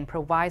 and then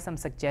provide some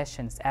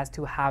suggestions as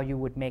to how you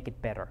would make it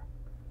better.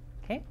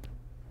 Okay?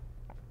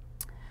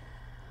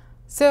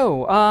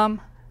 So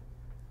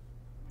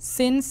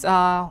since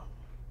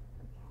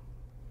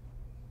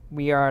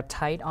we are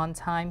tight on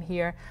time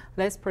here,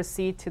 let's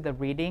proceed to the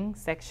reading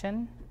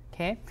section.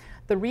 Okay?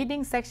 The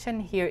reading section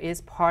here is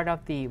part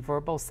of the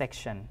verbal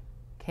section.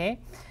 Okay?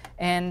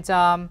 And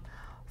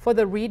for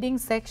the reading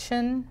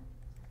section,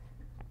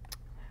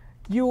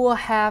 you will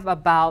have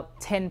about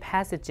 10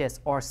 passages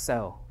or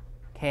so,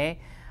 okay?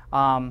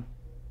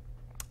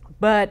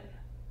 But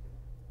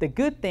the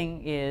good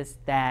thing is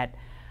that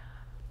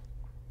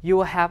you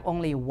will have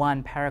only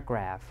 1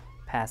 paragraph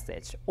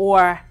passage,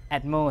 or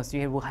at most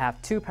you will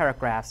have 2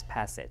 paragraphs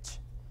passage,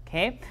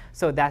 okay?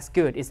 So that's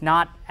good. It's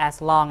not as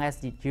long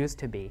as it used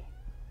to be,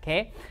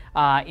 okay?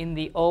 In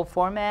the old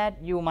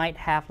format, you might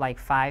have like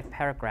 5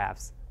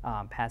 paragraphs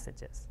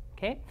passages.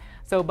 Okay?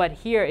 So, but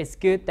here it's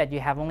good that you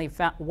have only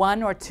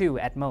 1 or 2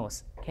 at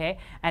most. okay?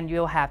 And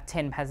you'll have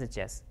 10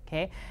 passages,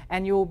 okay?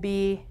 And you'll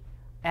be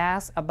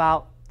asked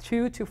about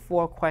 2 to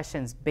 4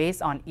 questions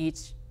based on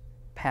each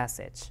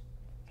passage,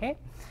 okay?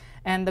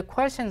 And the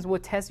questions will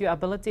test your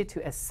ability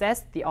to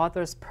assess the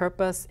author's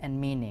purpose and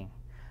meaning.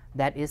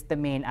 That is the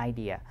main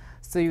idea.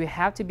 So you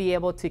have to be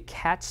able to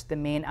catch the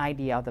main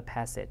idea of the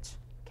passage,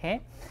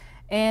 okay?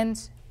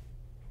 And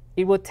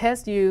it will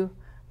test you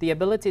the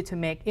ability to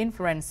make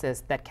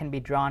inferences that can be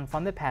drawn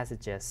from the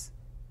passages,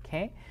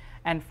 okay?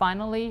 And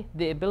finally,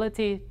 the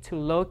ability to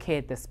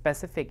locate the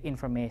specific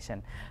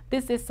information.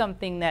 This is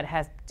something that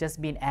has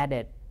just been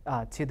added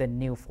to the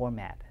new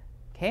format,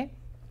 okay?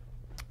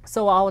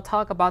 So I'll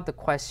talk about the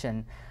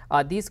question,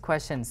 these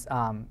questions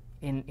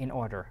in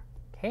order,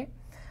 okay?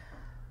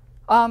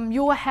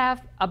 You will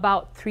have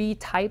about 3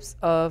 types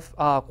of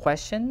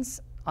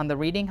questions on the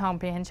reading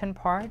comprehension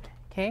part,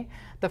 okay?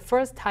 The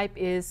first type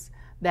is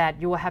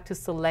that you will have to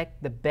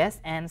select the best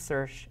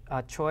answer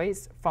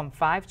choice from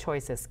 5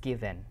 choices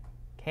given,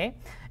 okay?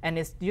 And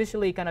it's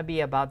usually going to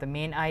be about the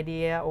main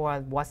idea or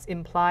what's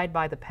implied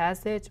by the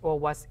passage or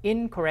what's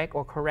incorrect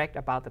or correct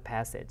about the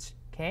passage,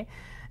 okay?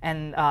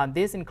 And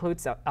this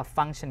includes a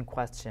function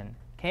question,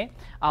 okay?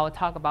 I'll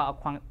talk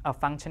about a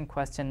function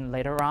question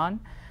later on.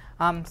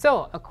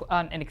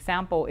 An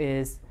example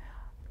is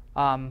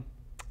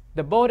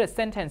the bolded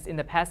sentence in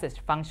the passage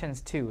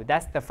functions to.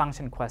 That's the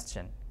function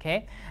question,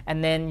 okay?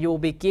 And then you'll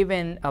be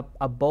given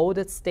a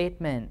bolded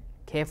statement,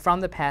 okay,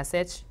 from the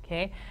passage,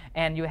 okay?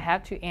 And you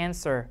have to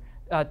answer,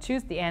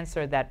 choose the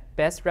answer that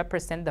best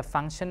represents the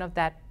function of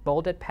that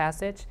bolded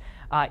passage.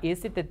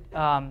 Is it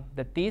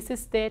the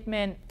thesis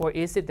statement, or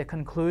is it the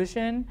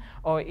conclusion,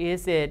 or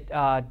is it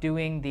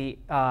doing the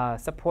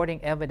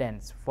supporting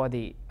evidence for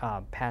the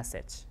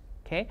passage?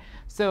 Okay,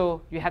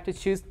 so you have to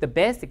choose the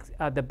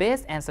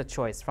best answer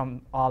choice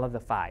from all of the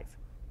 5.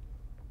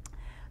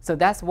 So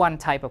that's one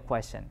type of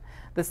question.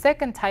 The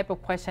second type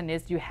of question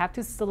is you have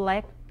to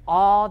select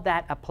all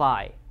that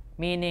apply,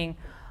 meaning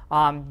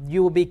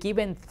you will be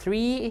given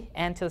 3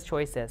 answer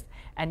choices,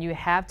 and you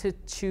have to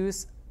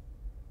choose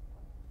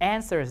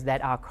answers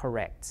that are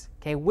correct,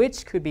 okay,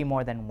 which could be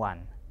more than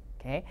 1.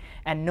 Okay,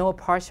 and no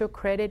partial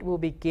credit will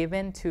be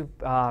given to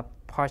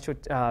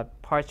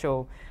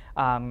partial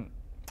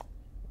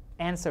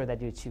answer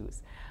that you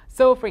choose.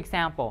 So for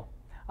example,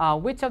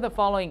 which of the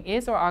following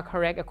is or are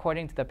correct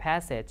according to the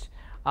passage?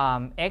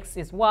 X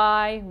is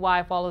Y,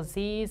 Y follows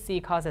Z, Z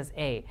causes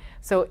A.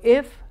 So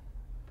if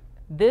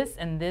this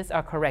and this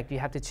are correct, you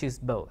have to choose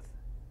both,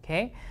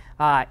 okay?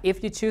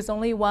 If you choose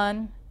only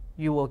one,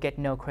 you will get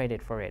no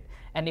credit for it.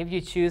 And if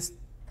you choose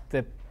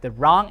the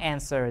wrong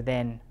answer,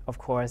 then of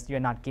course you're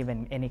not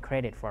given any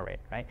credit for it,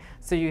 right?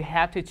 So you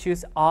have to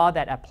choose all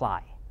that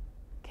apply,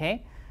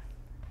 okay?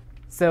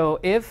 So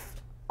if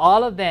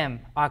all of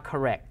them are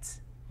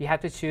correct, you have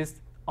to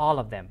choose all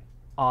of them,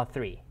 all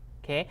 3,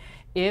 okay?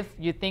 If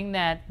you think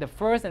that the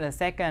first and the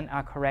second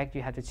are correct,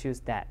 you have to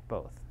choose that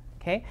both,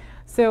 okay?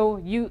 So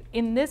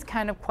in this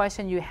kind of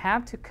question, you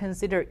have to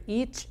consider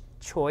each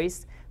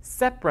choice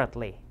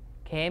separately,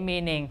 okay?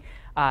 Meaning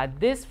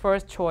this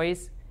first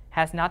choice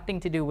has nothing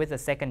to do with the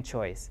second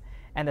choice,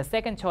 and the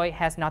second choice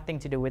has nothing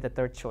to do with the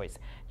third choice.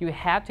 You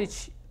have to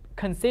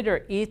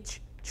consider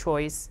each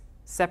choice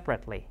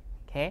separately,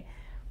 okay?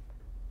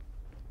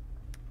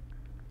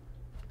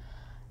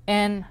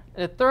 And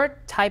the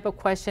third type of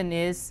question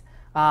is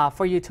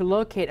for you to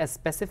locate a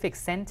specific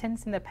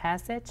sentence in the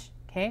passage,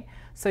 okay?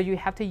 So you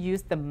have to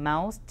use the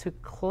mouse to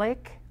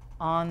click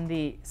on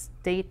the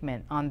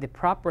statement, on the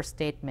proper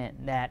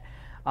statement that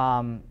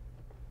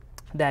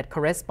that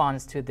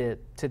corresponds to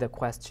the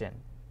question,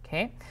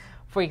 okay?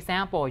 For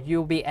example,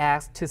 you'll be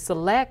asked to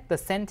select the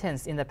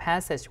sentence in the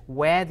passage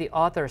where the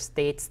author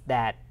states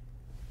that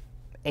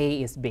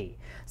A is B.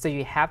 So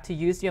you have to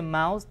use your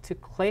mouse to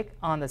click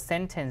on the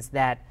sentence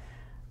that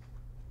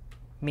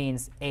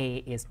means A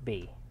is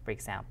B, for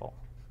example,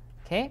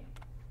 okay?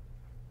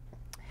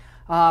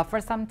 As for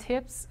some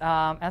tips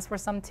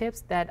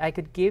that I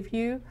could give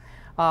you,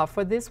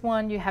 for this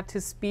one, you have to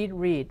speed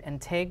read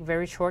and take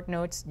very short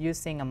notes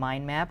using a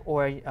mind map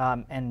or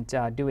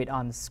do it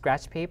on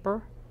scratch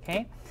paper,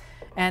 okay?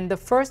 And the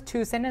first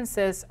 2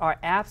 sentences are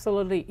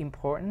absolutely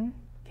important,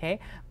 okay,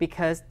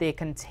 because they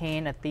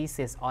contain a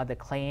thesis or the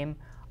claim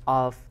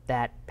of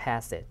that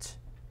passage,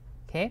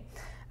 okay?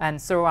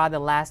 And so are the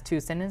last 2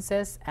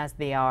 sentences, as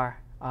they are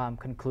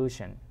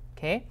conclusion,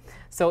 okay?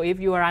 So if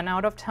you run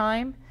out of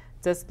time,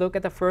 just look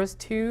at the first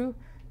 2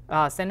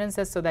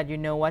 sentences so that you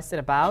know what's it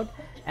about,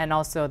 and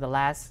also the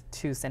last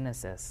 2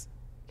 sentences,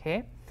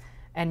 okay?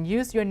 And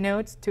use your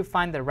notes to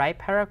find the right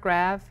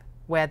paragraph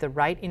where the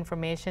right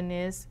information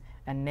is,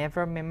 and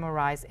never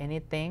memorize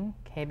anything,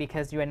 okay?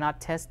 Because you are not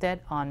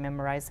tested on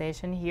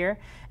memorization here,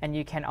 and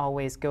you can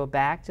always go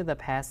back to the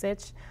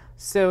passage.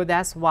 So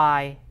that's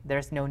why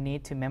there's no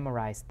need to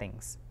memorize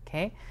things,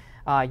 okay?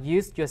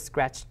 Use your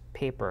scratch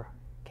paper,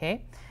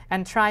 okay?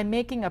 And try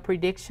making a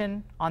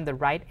prediction on the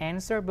right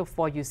answer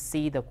before you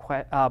see the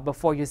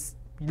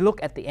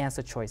look at the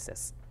answer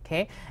choices,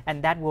 okay?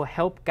 And that will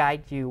help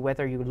guide you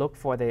whether you look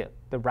for the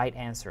right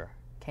answer,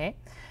 okay?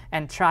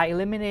 And try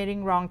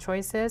eliminating wrong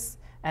choices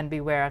and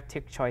beware of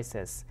trick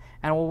choices.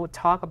 And we'll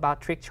talk about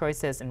trick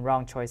choices and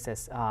wrong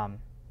choices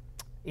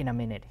in a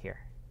minute here,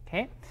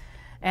 okay?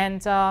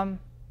 And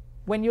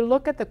when you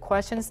look at the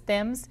question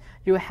stems,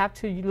 you have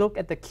to look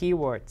at the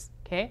keywords,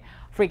 okay?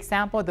 For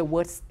example, the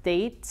word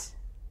state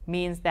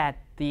means that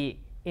the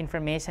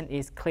information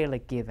is clearly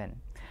given.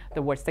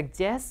 The word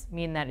suggest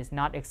means that it's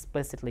not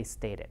explicitly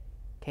stated,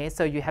 okay?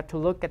 So you have to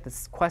look at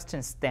this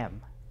question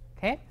stem,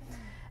 okay?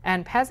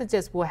 And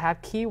passages will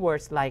have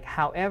keywords like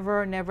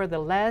however,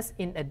 nevertheless,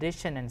 in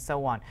addition, and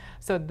so on.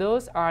 So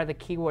those are the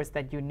keywords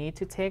that you need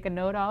to take a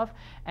note of.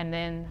 And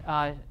then,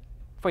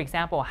 for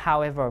example,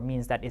 however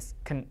means that it's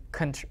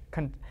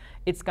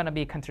it's going to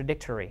be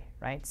contradictory,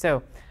 right?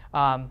 So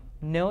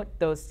note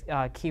those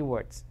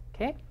keywords,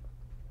 okay?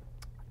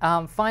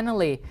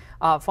 Finally,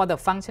 for the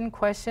function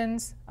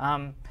questions,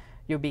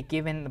 you'll be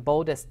given the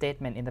boldest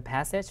statement in the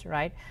passage,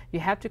 right? You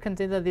have to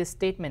consider these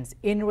statements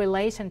in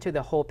relation to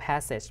the whole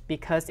passage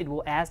because it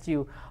will ask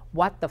you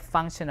what the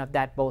function of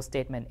that bold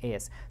statement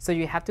is. So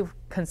you have to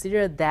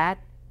consider that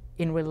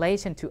in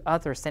relation to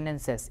other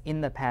sentences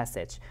in the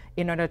passage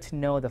in order to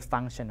know the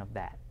function of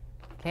that,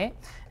 okay?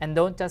 And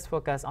don't just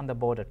focus on the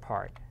bolded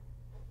part,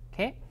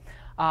 okay?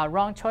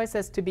 Wrong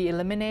choices to be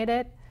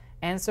eliminated.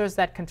 Answers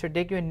that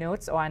contradict your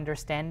notes or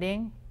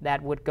understanding,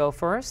 that would go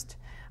first.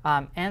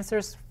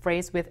 Answers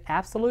phrased with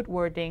absolute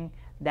wording,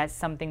 that's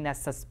something that's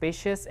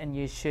suspicious and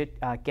you should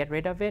get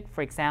rid of it.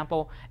 For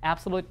example,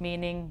 absolute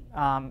meaning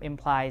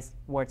implies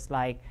words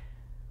like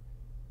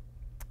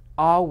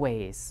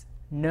always,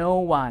 no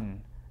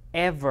one,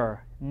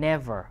 ever,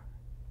 never.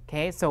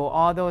 Okay, so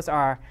all those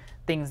are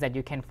things that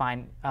you can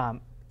find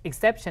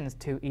exceptions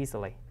to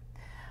easily.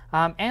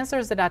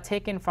 Answers that are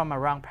taken from a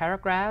wrong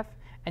paragraph,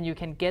 and you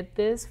can get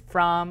this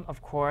from,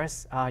 of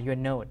course, your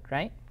note,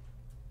 right?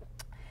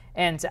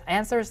 And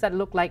answers that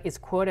look like it's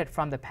quoted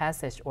from the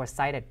passage or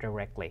cited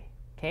directly,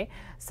 okay?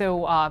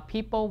 So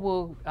people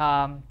will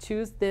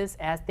choose this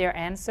as their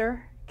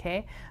answer,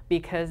 okay?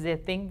 Because they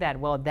think that,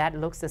 well, that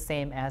looks the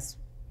same as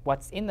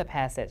what's in the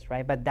passage,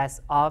 right? But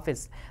that's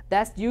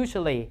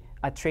usually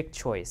a trick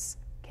choice,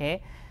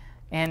 okay?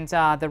 And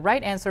the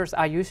right answers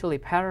are usually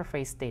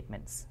paraphrase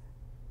statements,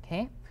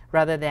 okay?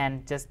 Rather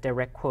than just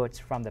direct quotes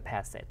from the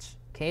passage,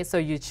 okay? So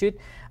you should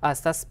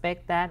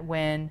suspect that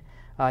when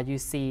you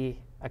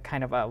see a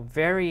kind of a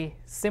very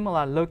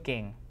similar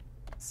looking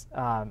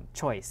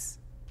choice,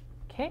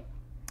 okay?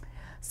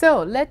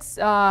 So let's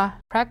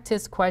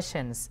practice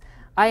questions.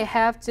 I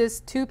have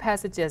just two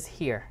passages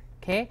here,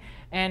 okay?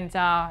 And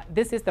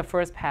this is the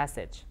first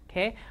passage,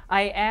 okay?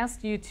 I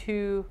asked you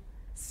to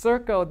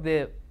circle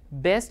the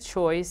best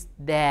choice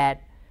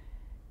that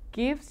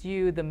gives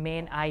you the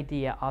main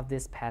idea of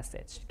this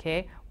passage,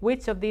 okay?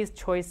 Which of these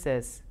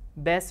choices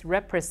best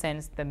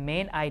represents the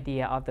main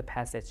idea of the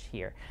passage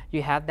here?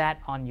 You have that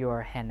on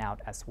your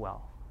handout as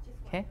well,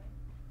 okay?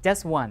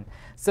 Just one.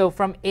 So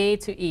from A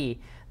to E,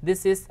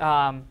 this is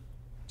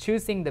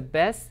choosing the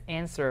best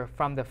answer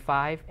from the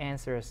 5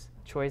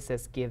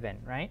 choices given,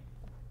 right?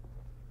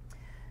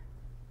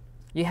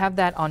 You have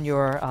that on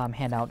your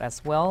handout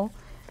as well.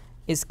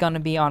 It's going to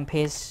be on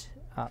page,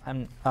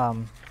 let's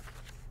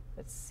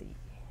see.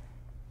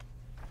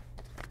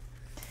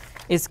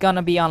 It's going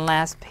to be on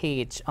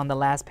the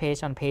last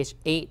page on page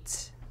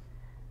 8.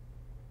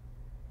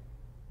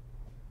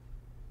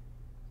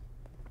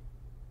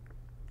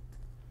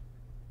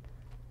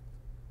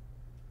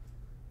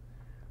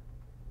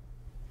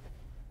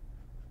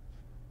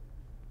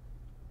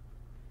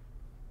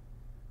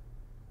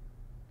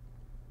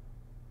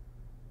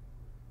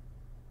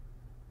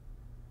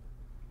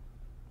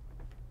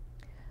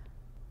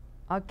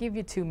 I'll give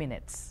you 2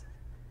 minutes.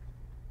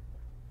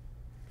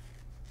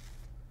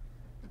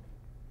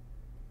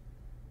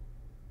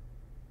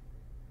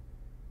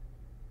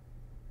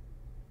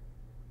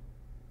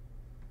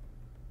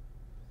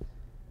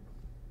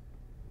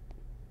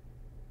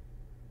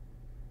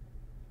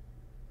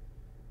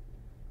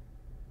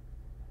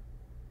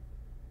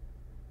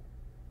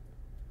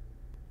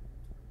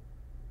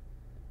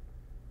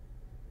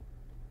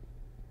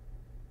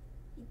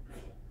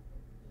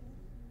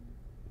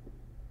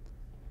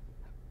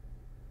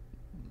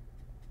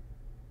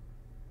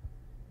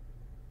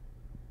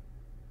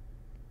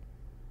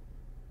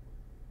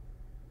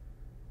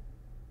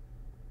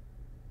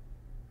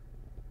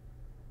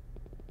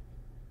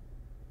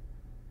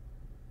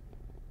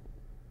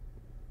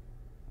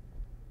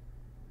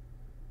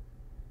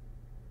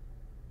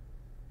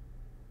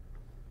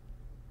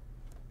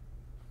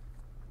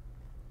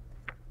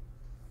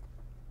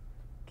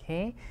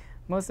 Okay,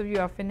 most of you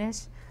are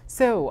finished.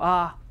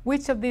 So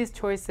which of these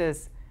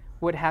choices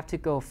would have to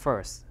go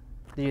first,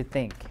 do you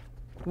think?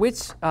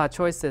 Which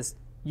choices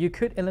you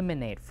could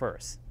eliminate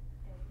first?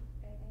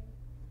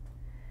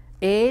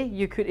 A,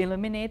 you could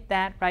eliminate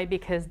that, right?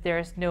 Because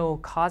there's no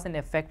cause and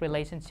effect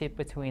relationship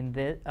between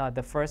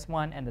the first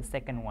one and the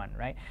second one,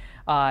 right?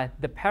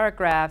 The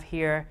paragraph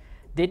here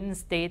didn't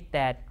state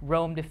that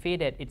Rome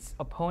defeated its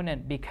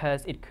opponent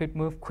because it could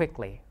move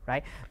quickly,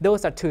 right?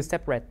 Those are two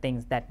separate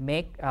things that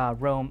make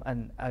Rome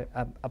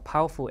a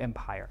powerful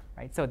empire,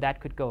 right? So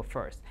that could go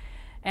first.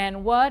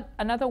 And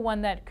another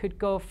one that could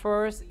go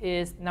first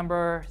is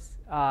number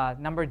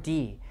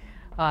D.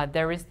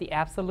 There is the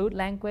absolute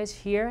language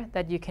here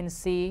that you can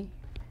see.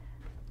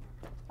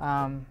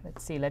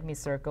 Let's see, let me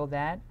circle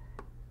that.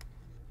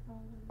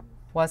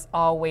 Was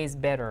always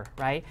better,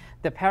 right?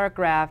 The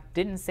paragraph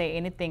didn't say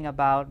anything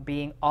about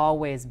being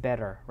always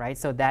better, right?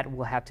 So that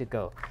will have to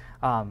go.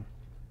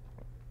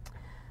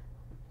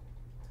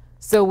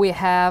 So we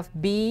have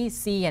B,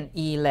 C, and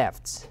E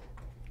left.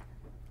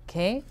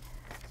 Okay?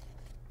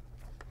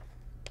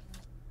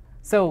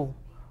 So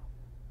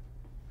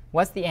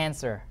what's the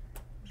answer?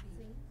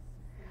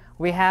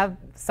 We have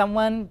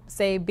someone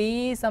say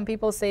B, some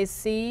people say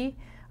C.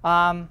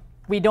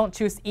 We don't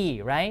choose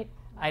E, right?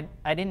 I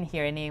didn't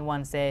hear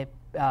anyone say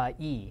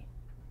E.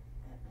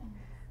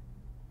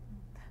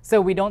 So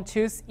we don't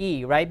choose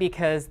E, right?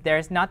 Because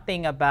there's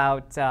nothing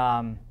about,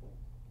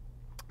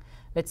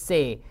 let's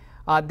say,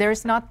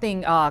 there's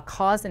nothing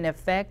cause and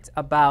effect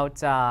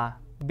about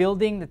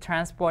building the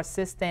transport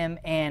system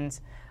and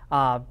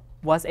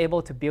was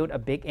able to build a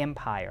big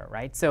empire,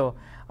 right? So,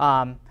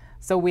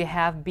 so we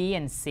have B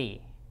and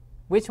C.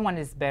 Which one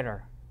is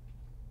better?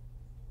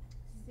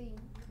 C,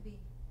 B.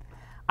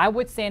 I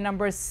would say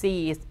number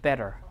C is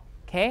better.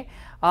 Okay?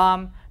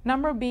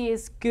 Number B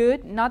is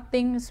good.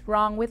 Nothing's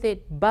wrong with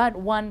it. But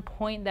one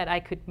point that I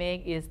could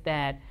make is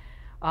that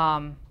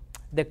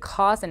the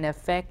cause and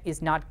effect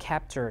is not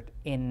captured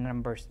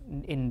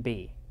in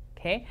B.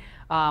 Okay?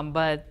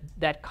 But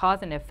that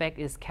cause and effect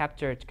is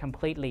captured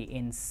completely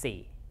in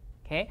C.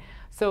 Okay?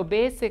 So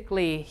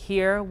basically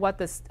here what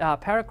the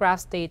paragraph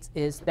states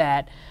is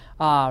that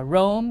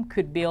Rome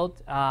could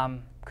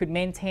could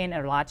maintain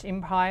a large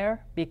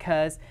empire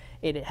because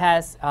it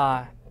has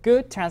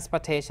good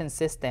transportation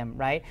system,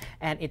 right?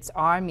 And its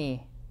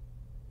army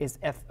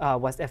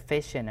was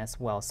efficient as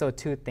well. So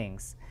two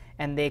things.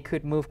 And they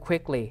could move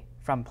quickly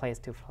from place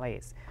to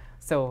place.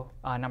 So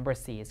number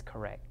C is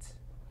correct.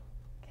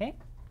 Okay?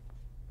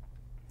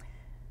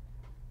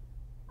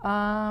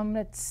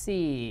 Let's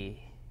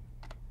see.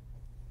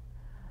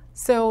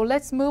 So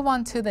let's move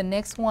on to the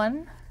next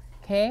one.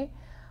 Okay?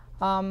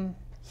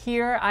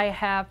 Here I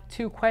have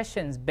two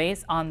questions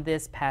based on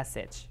this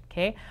passage.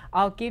 Okay?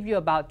 I'll give you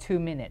about 2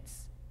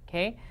 minutes.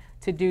 Okay,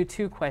 to do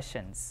two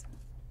questions.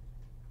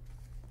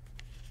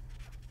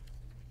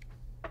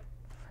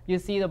 You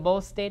see the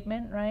bold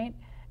statement, right?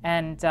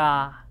 And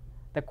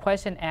the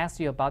question asks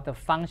you about the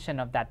function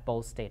of that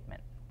bold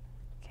statement.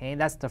 Okay,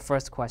 that's the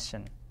first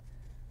question.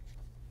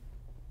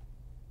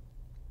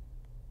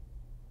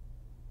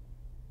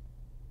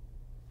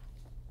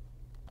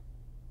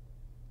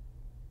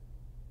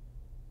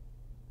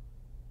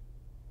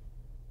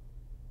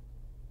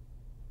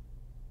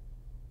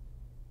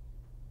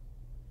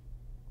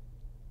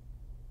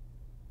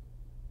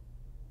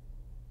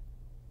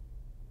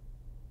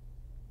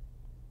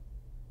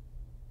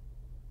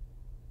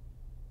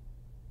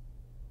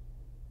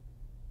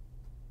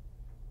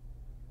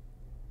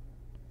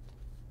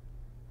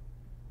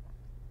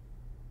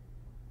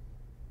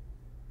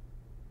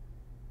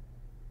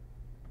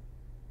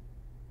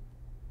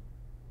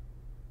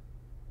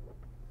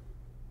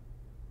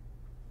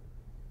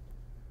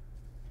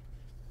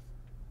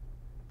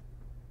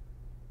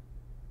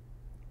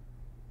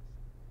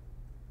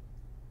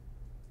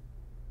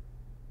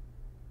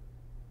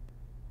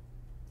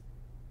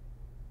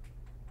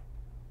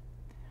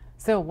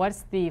 So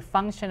what's the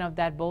function of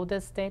that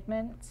bolded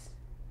statement?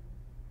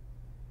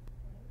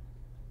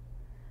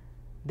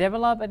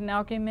 Develop an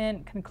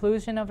argument,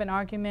 conclusion of an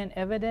argument,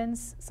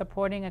 evidence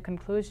supporting a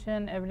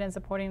conclusion, evidence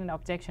supporting an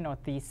objection or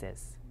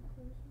thesis.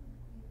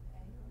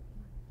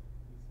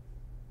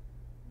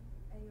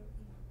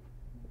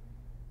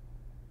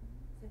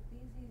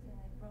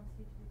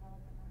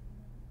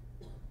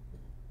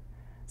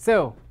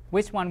 So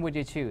which one would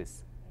you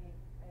choose?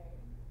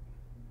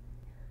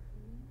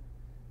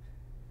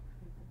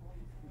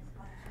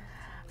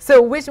 So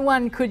which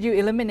one could you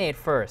eliminate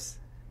first?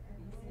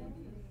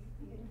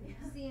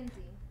 C and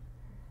D.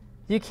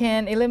 You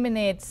can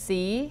eliminate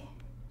C.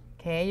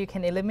 Okay, you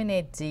can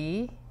eliminate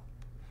D.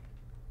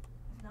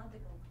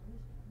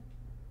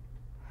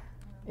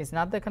 It's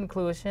not the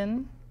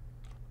conclusion.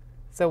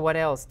 So what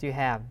else do you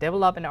have?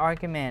 Develop an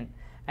argument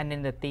and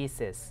then the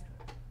thesis.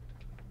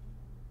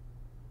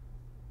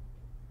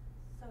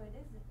 So it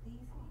is the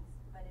thesis,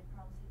 but it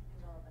prompts you to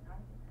develop an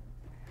argument.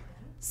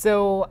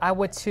 So I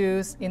would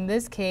choose, in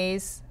this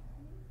case,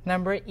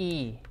 number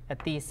E, a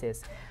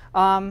thesis.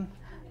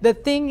 The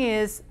thing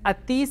is, a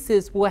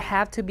thesis will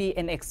have to be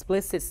an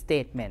explicit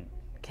statement,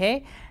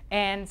 okay?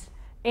 And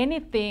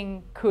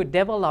anything could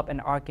develop an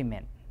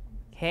argument,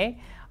 okay?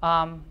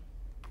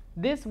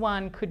 This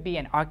one could be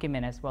an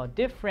argument as well.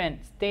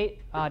 Different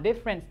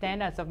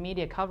standards of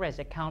media coverage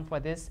account for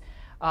this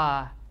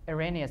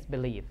erroneous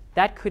belief.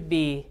 That could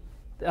be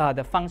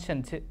the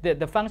function.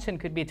 The function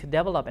could be to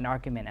develop an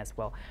argument as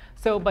well.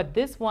 So, but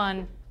this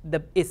one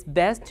it's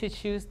best to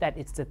choose that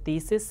it's the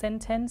thesis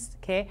sentence,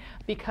 okay?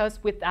 Because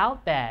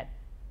without that,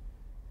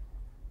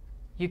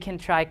 you can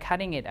try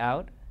cutting it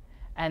out.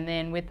 And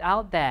then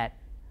without that,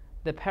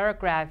 the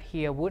paragraph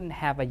here wouldn't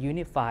have a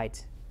unified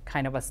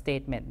kind of a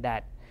statement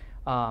that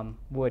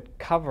would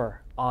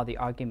cover all the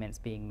arguments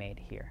being made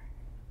here.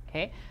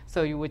 Okay,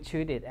 so you would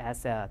treat it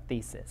as a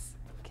thesis.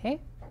 Okay.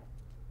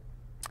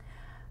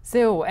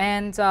 So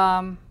and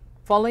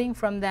following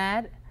from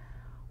that,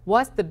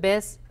 what's the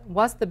best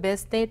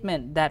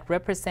statement that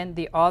represent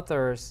the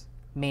author's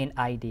main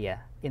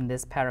idea in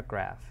this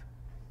paragraph?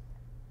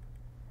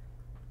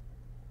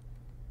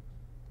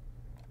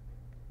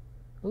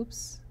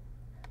 Oops.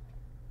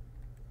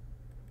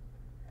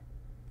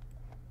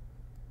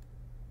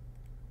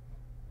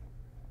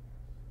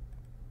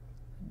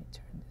 Let me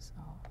turn this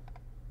off.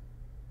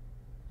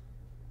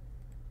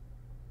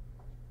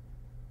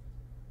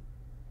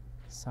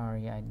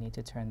 Sorry, I need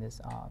to turn this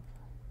off.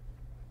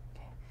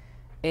 Okay.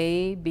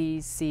 A,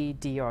 B, C,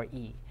 D, or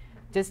E.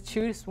 Just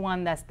choose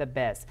one that's the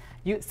best.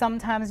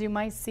 Sometimes you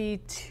might see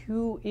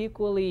two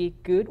equally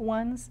good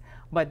ones,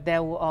 but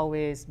there will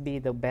always be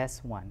the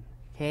best one.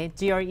 Okay,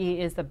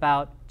 GRE is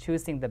about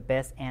choosing the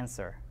best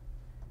answer.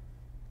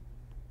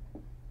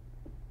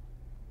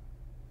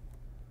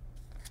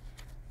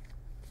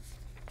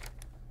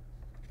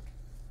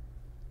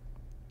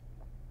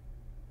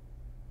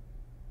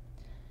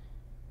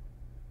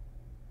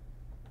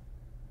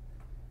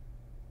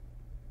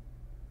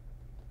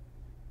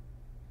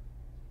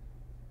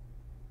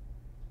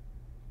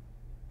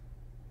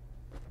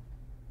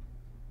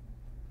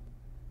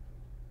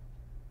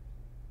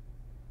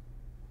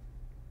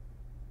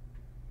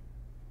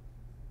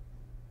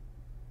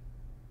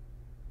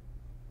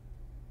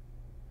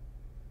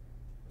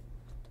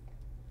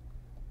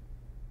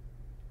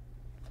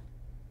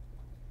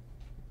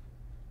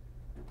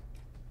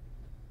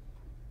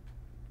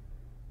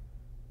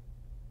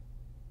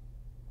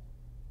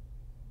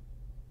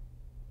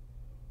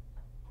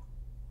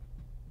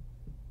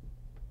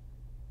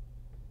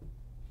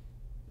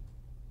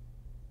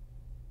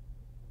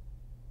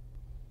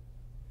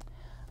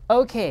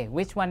 Okay,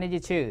 which one did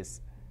you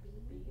choose?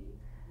 B.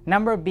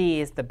 Number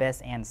B is the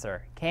best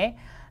answer, okay?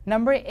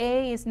 Number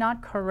A is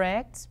not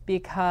correct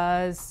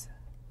because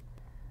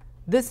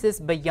this is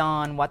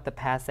beyond what the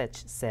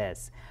passage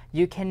says.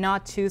 You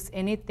cannot choose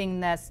anything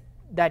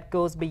that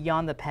goes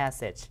beyond the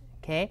passage,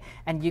 okay?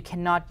 And you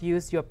cannot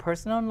use your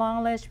personal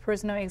knowledge,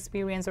 personal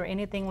experience, or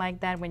anything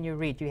like that when you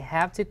read. You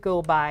have to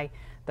go by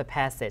the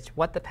passage,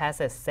 what the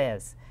passage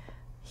says.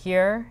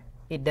 Here,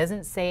 it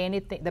doesn't say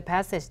anything. The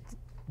passage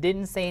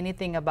didn't say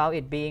anything about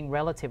it being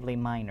relatively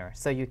minor.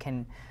 So you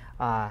can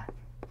cut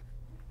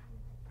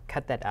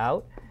that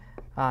out,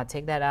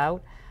 take that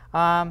out.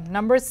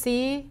 Number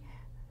C,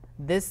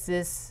 this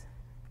is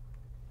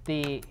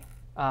the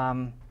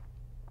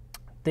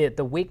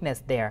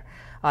weakness there.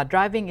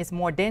 Driving is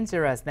more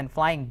dangerous than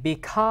flying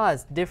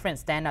because different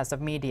standards of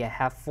media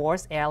have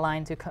forced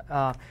airline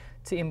to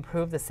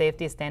improve the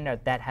safety standard.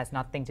 That has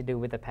nothing to do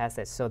with the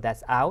passage, so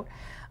that's out.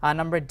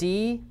 Number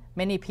D,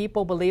 many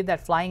people believe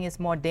that flying is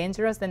more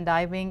dangerous than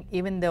diving,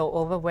 even though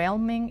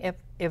overwhelming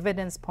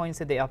evidence points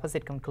to the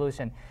opposite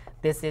conclusion.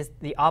 This is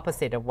the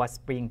opposite of what's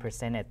being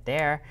presented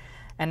there.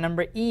 And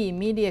number E,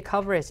 media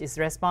coverage is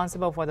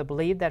responsible for the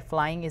belief that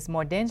flying is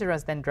more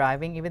dangerous than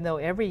driving, even though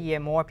every year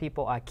more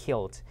people are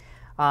killed.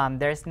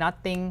 There's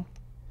nothing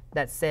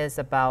that says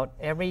about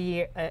every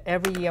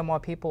year more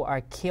people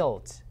are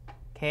killed,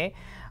 okay,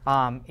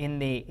 in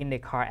the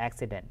car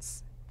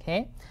accidents.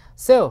 Okay,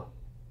 so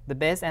the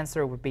best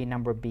answer would be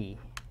number B.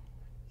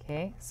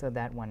 Okay, so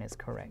that one is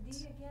correct. D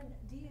again,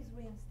 D is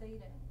reinstating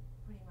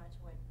pretty much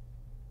what.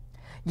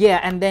 Yeah,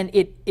 and then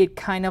it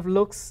kind of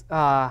looks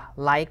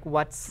like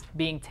what's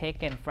being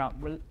taken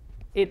from.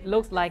 It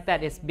looks like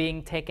that it's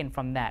being taken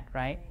from that,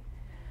 right?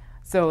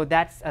 So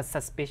that's a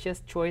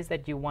suspicious choice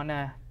that you want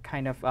to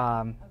kind of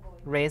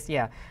raise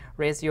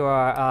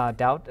your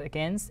doubt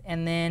against.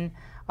 And then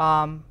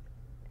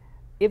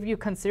if you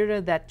consider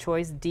that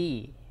choice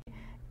D,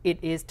 it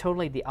is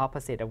totally the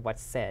opposite of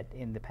what's said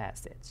in the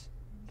passage.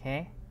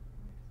 Okay?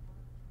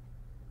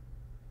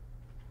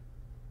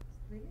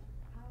 Really?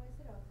 How is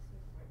it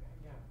opposite?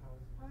 Yeah,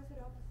 How is it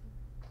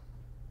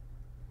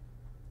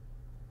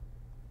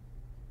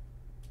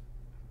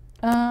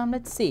opposite?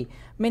 Let's see.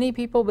 Many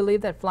people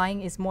believe that flying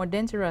is more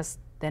dangerous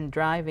than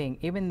driving,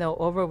 even though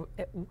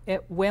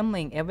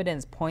overwhelming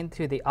evidence points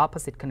to the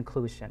opposite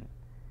conclusion.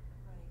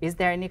 Right. Is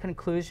there any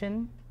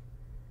conclusion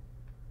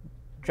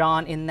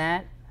drawn in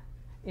that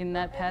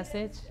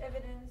passage?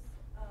 Evidence,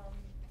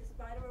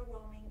 despite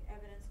overwhelming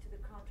evidence to the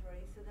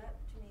contrary. So that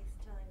to me is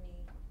telling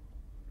me.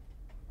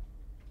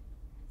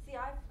 See,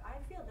 I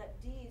feel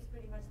that D is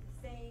pretty much the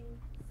same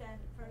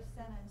first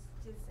sentence,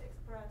 just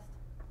expressed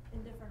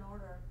in different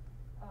order.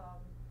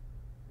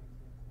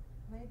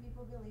 Many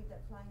people believe that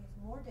flying is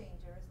more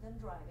dangerous than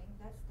driving.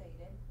 That's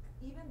stated,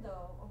 even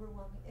though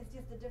overwhelming. It's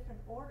just a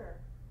different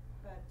order.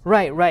 But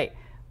Right.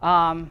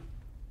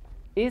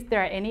 Is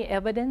there any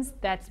evidence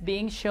that's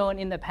being shown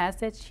in the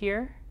passage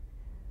here?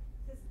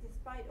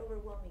 despite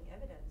overwhelming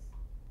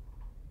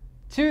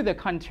To the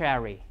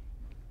contrary.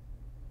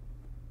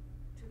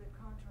 To the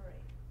contrary.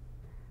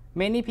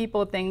 Many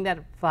people think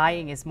that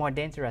flying is more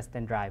dangerous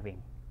than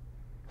driving.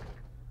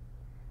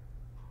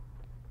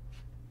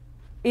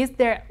 Is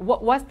there,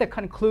 what's the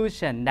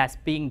conclusion that's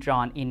being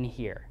drawn in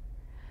here?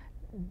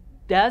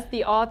 Does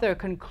the author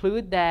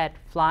conclude that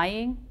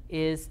flying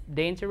is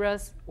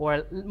dangerous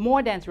or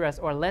more dangerous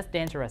or less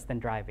dangerous than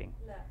driving?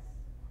 Less.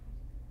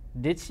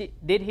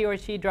 Did he or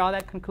she draw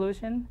that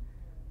conclusion?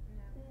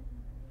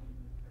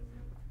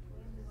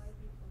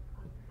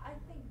 I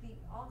think the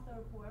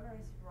author, whoever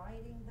is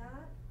writing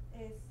that,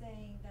 is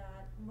saying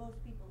that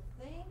most people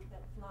think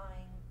that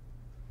flying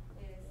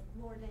is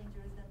more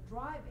dangerous than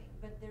driving,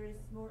 but there is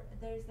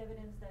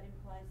evidence that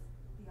implies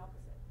the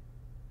opposite.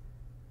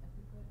 I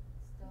think what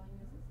it's telling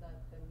us is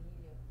that the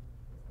media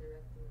is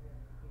directing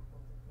people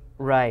to think.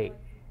 Right.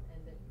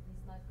 And that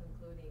he's not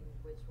concluding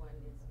which one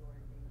is more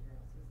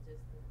dangerous. He's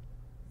just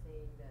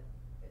saying that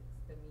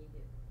it's the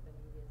media. The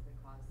media is the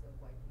cause of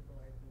why people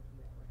are thinking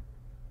that way.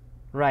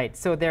 Right.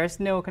 So there's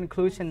no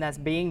conclusion that's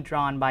being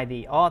drawn by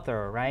the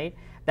author, right?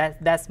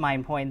 That's my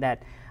point,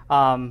 that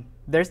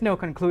there's no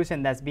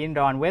conclusion that's being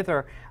drawn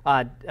whether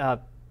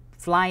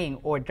flying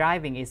or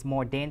driving is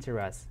more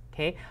dangerous,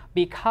 okay?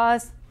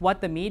 Because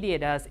what the media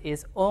does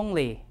is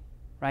only,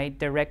 right,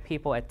 direct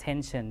people's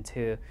attention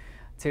to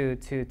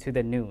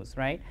the news,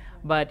 right?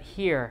 But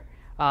here,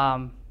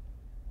 some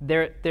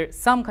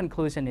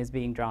conclusion is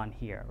being drawn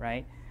here,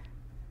 right?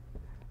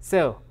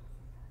 So,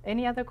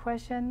 any other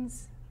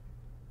questions?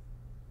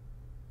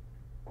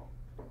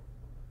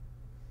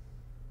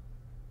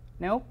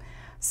 Nope.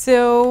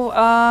 So,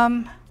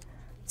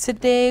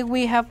 today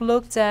we have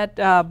looked at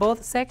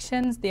both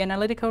sections, the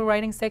analytical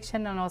writing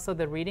section and also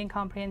the reading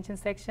comprehension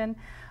section.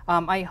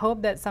 I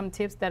hope that some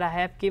tips that I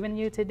have given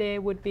you today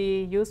would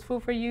be useful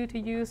for you to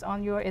use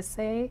on your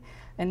essay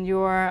and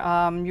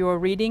your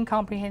reading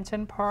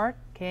comprehension part,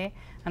 okay?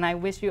 And I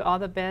wish you all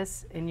the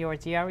best in your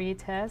GRE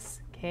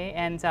test, okay?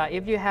 And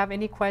if you have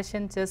any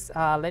questions, just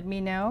let me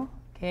know,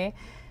 okay?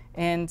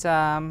 And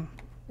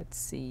let's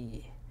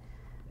see.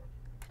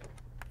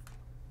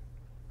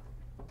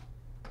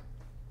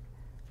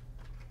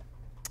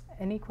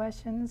 Any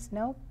questions?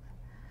 Nope.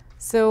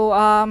 So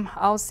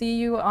I'll see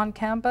you on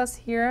campus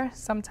here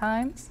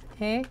sometimes,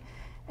 okay?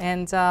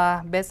 And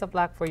best of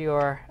luck for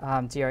your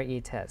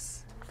GRE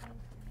test.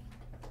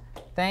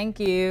 Thank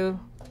you.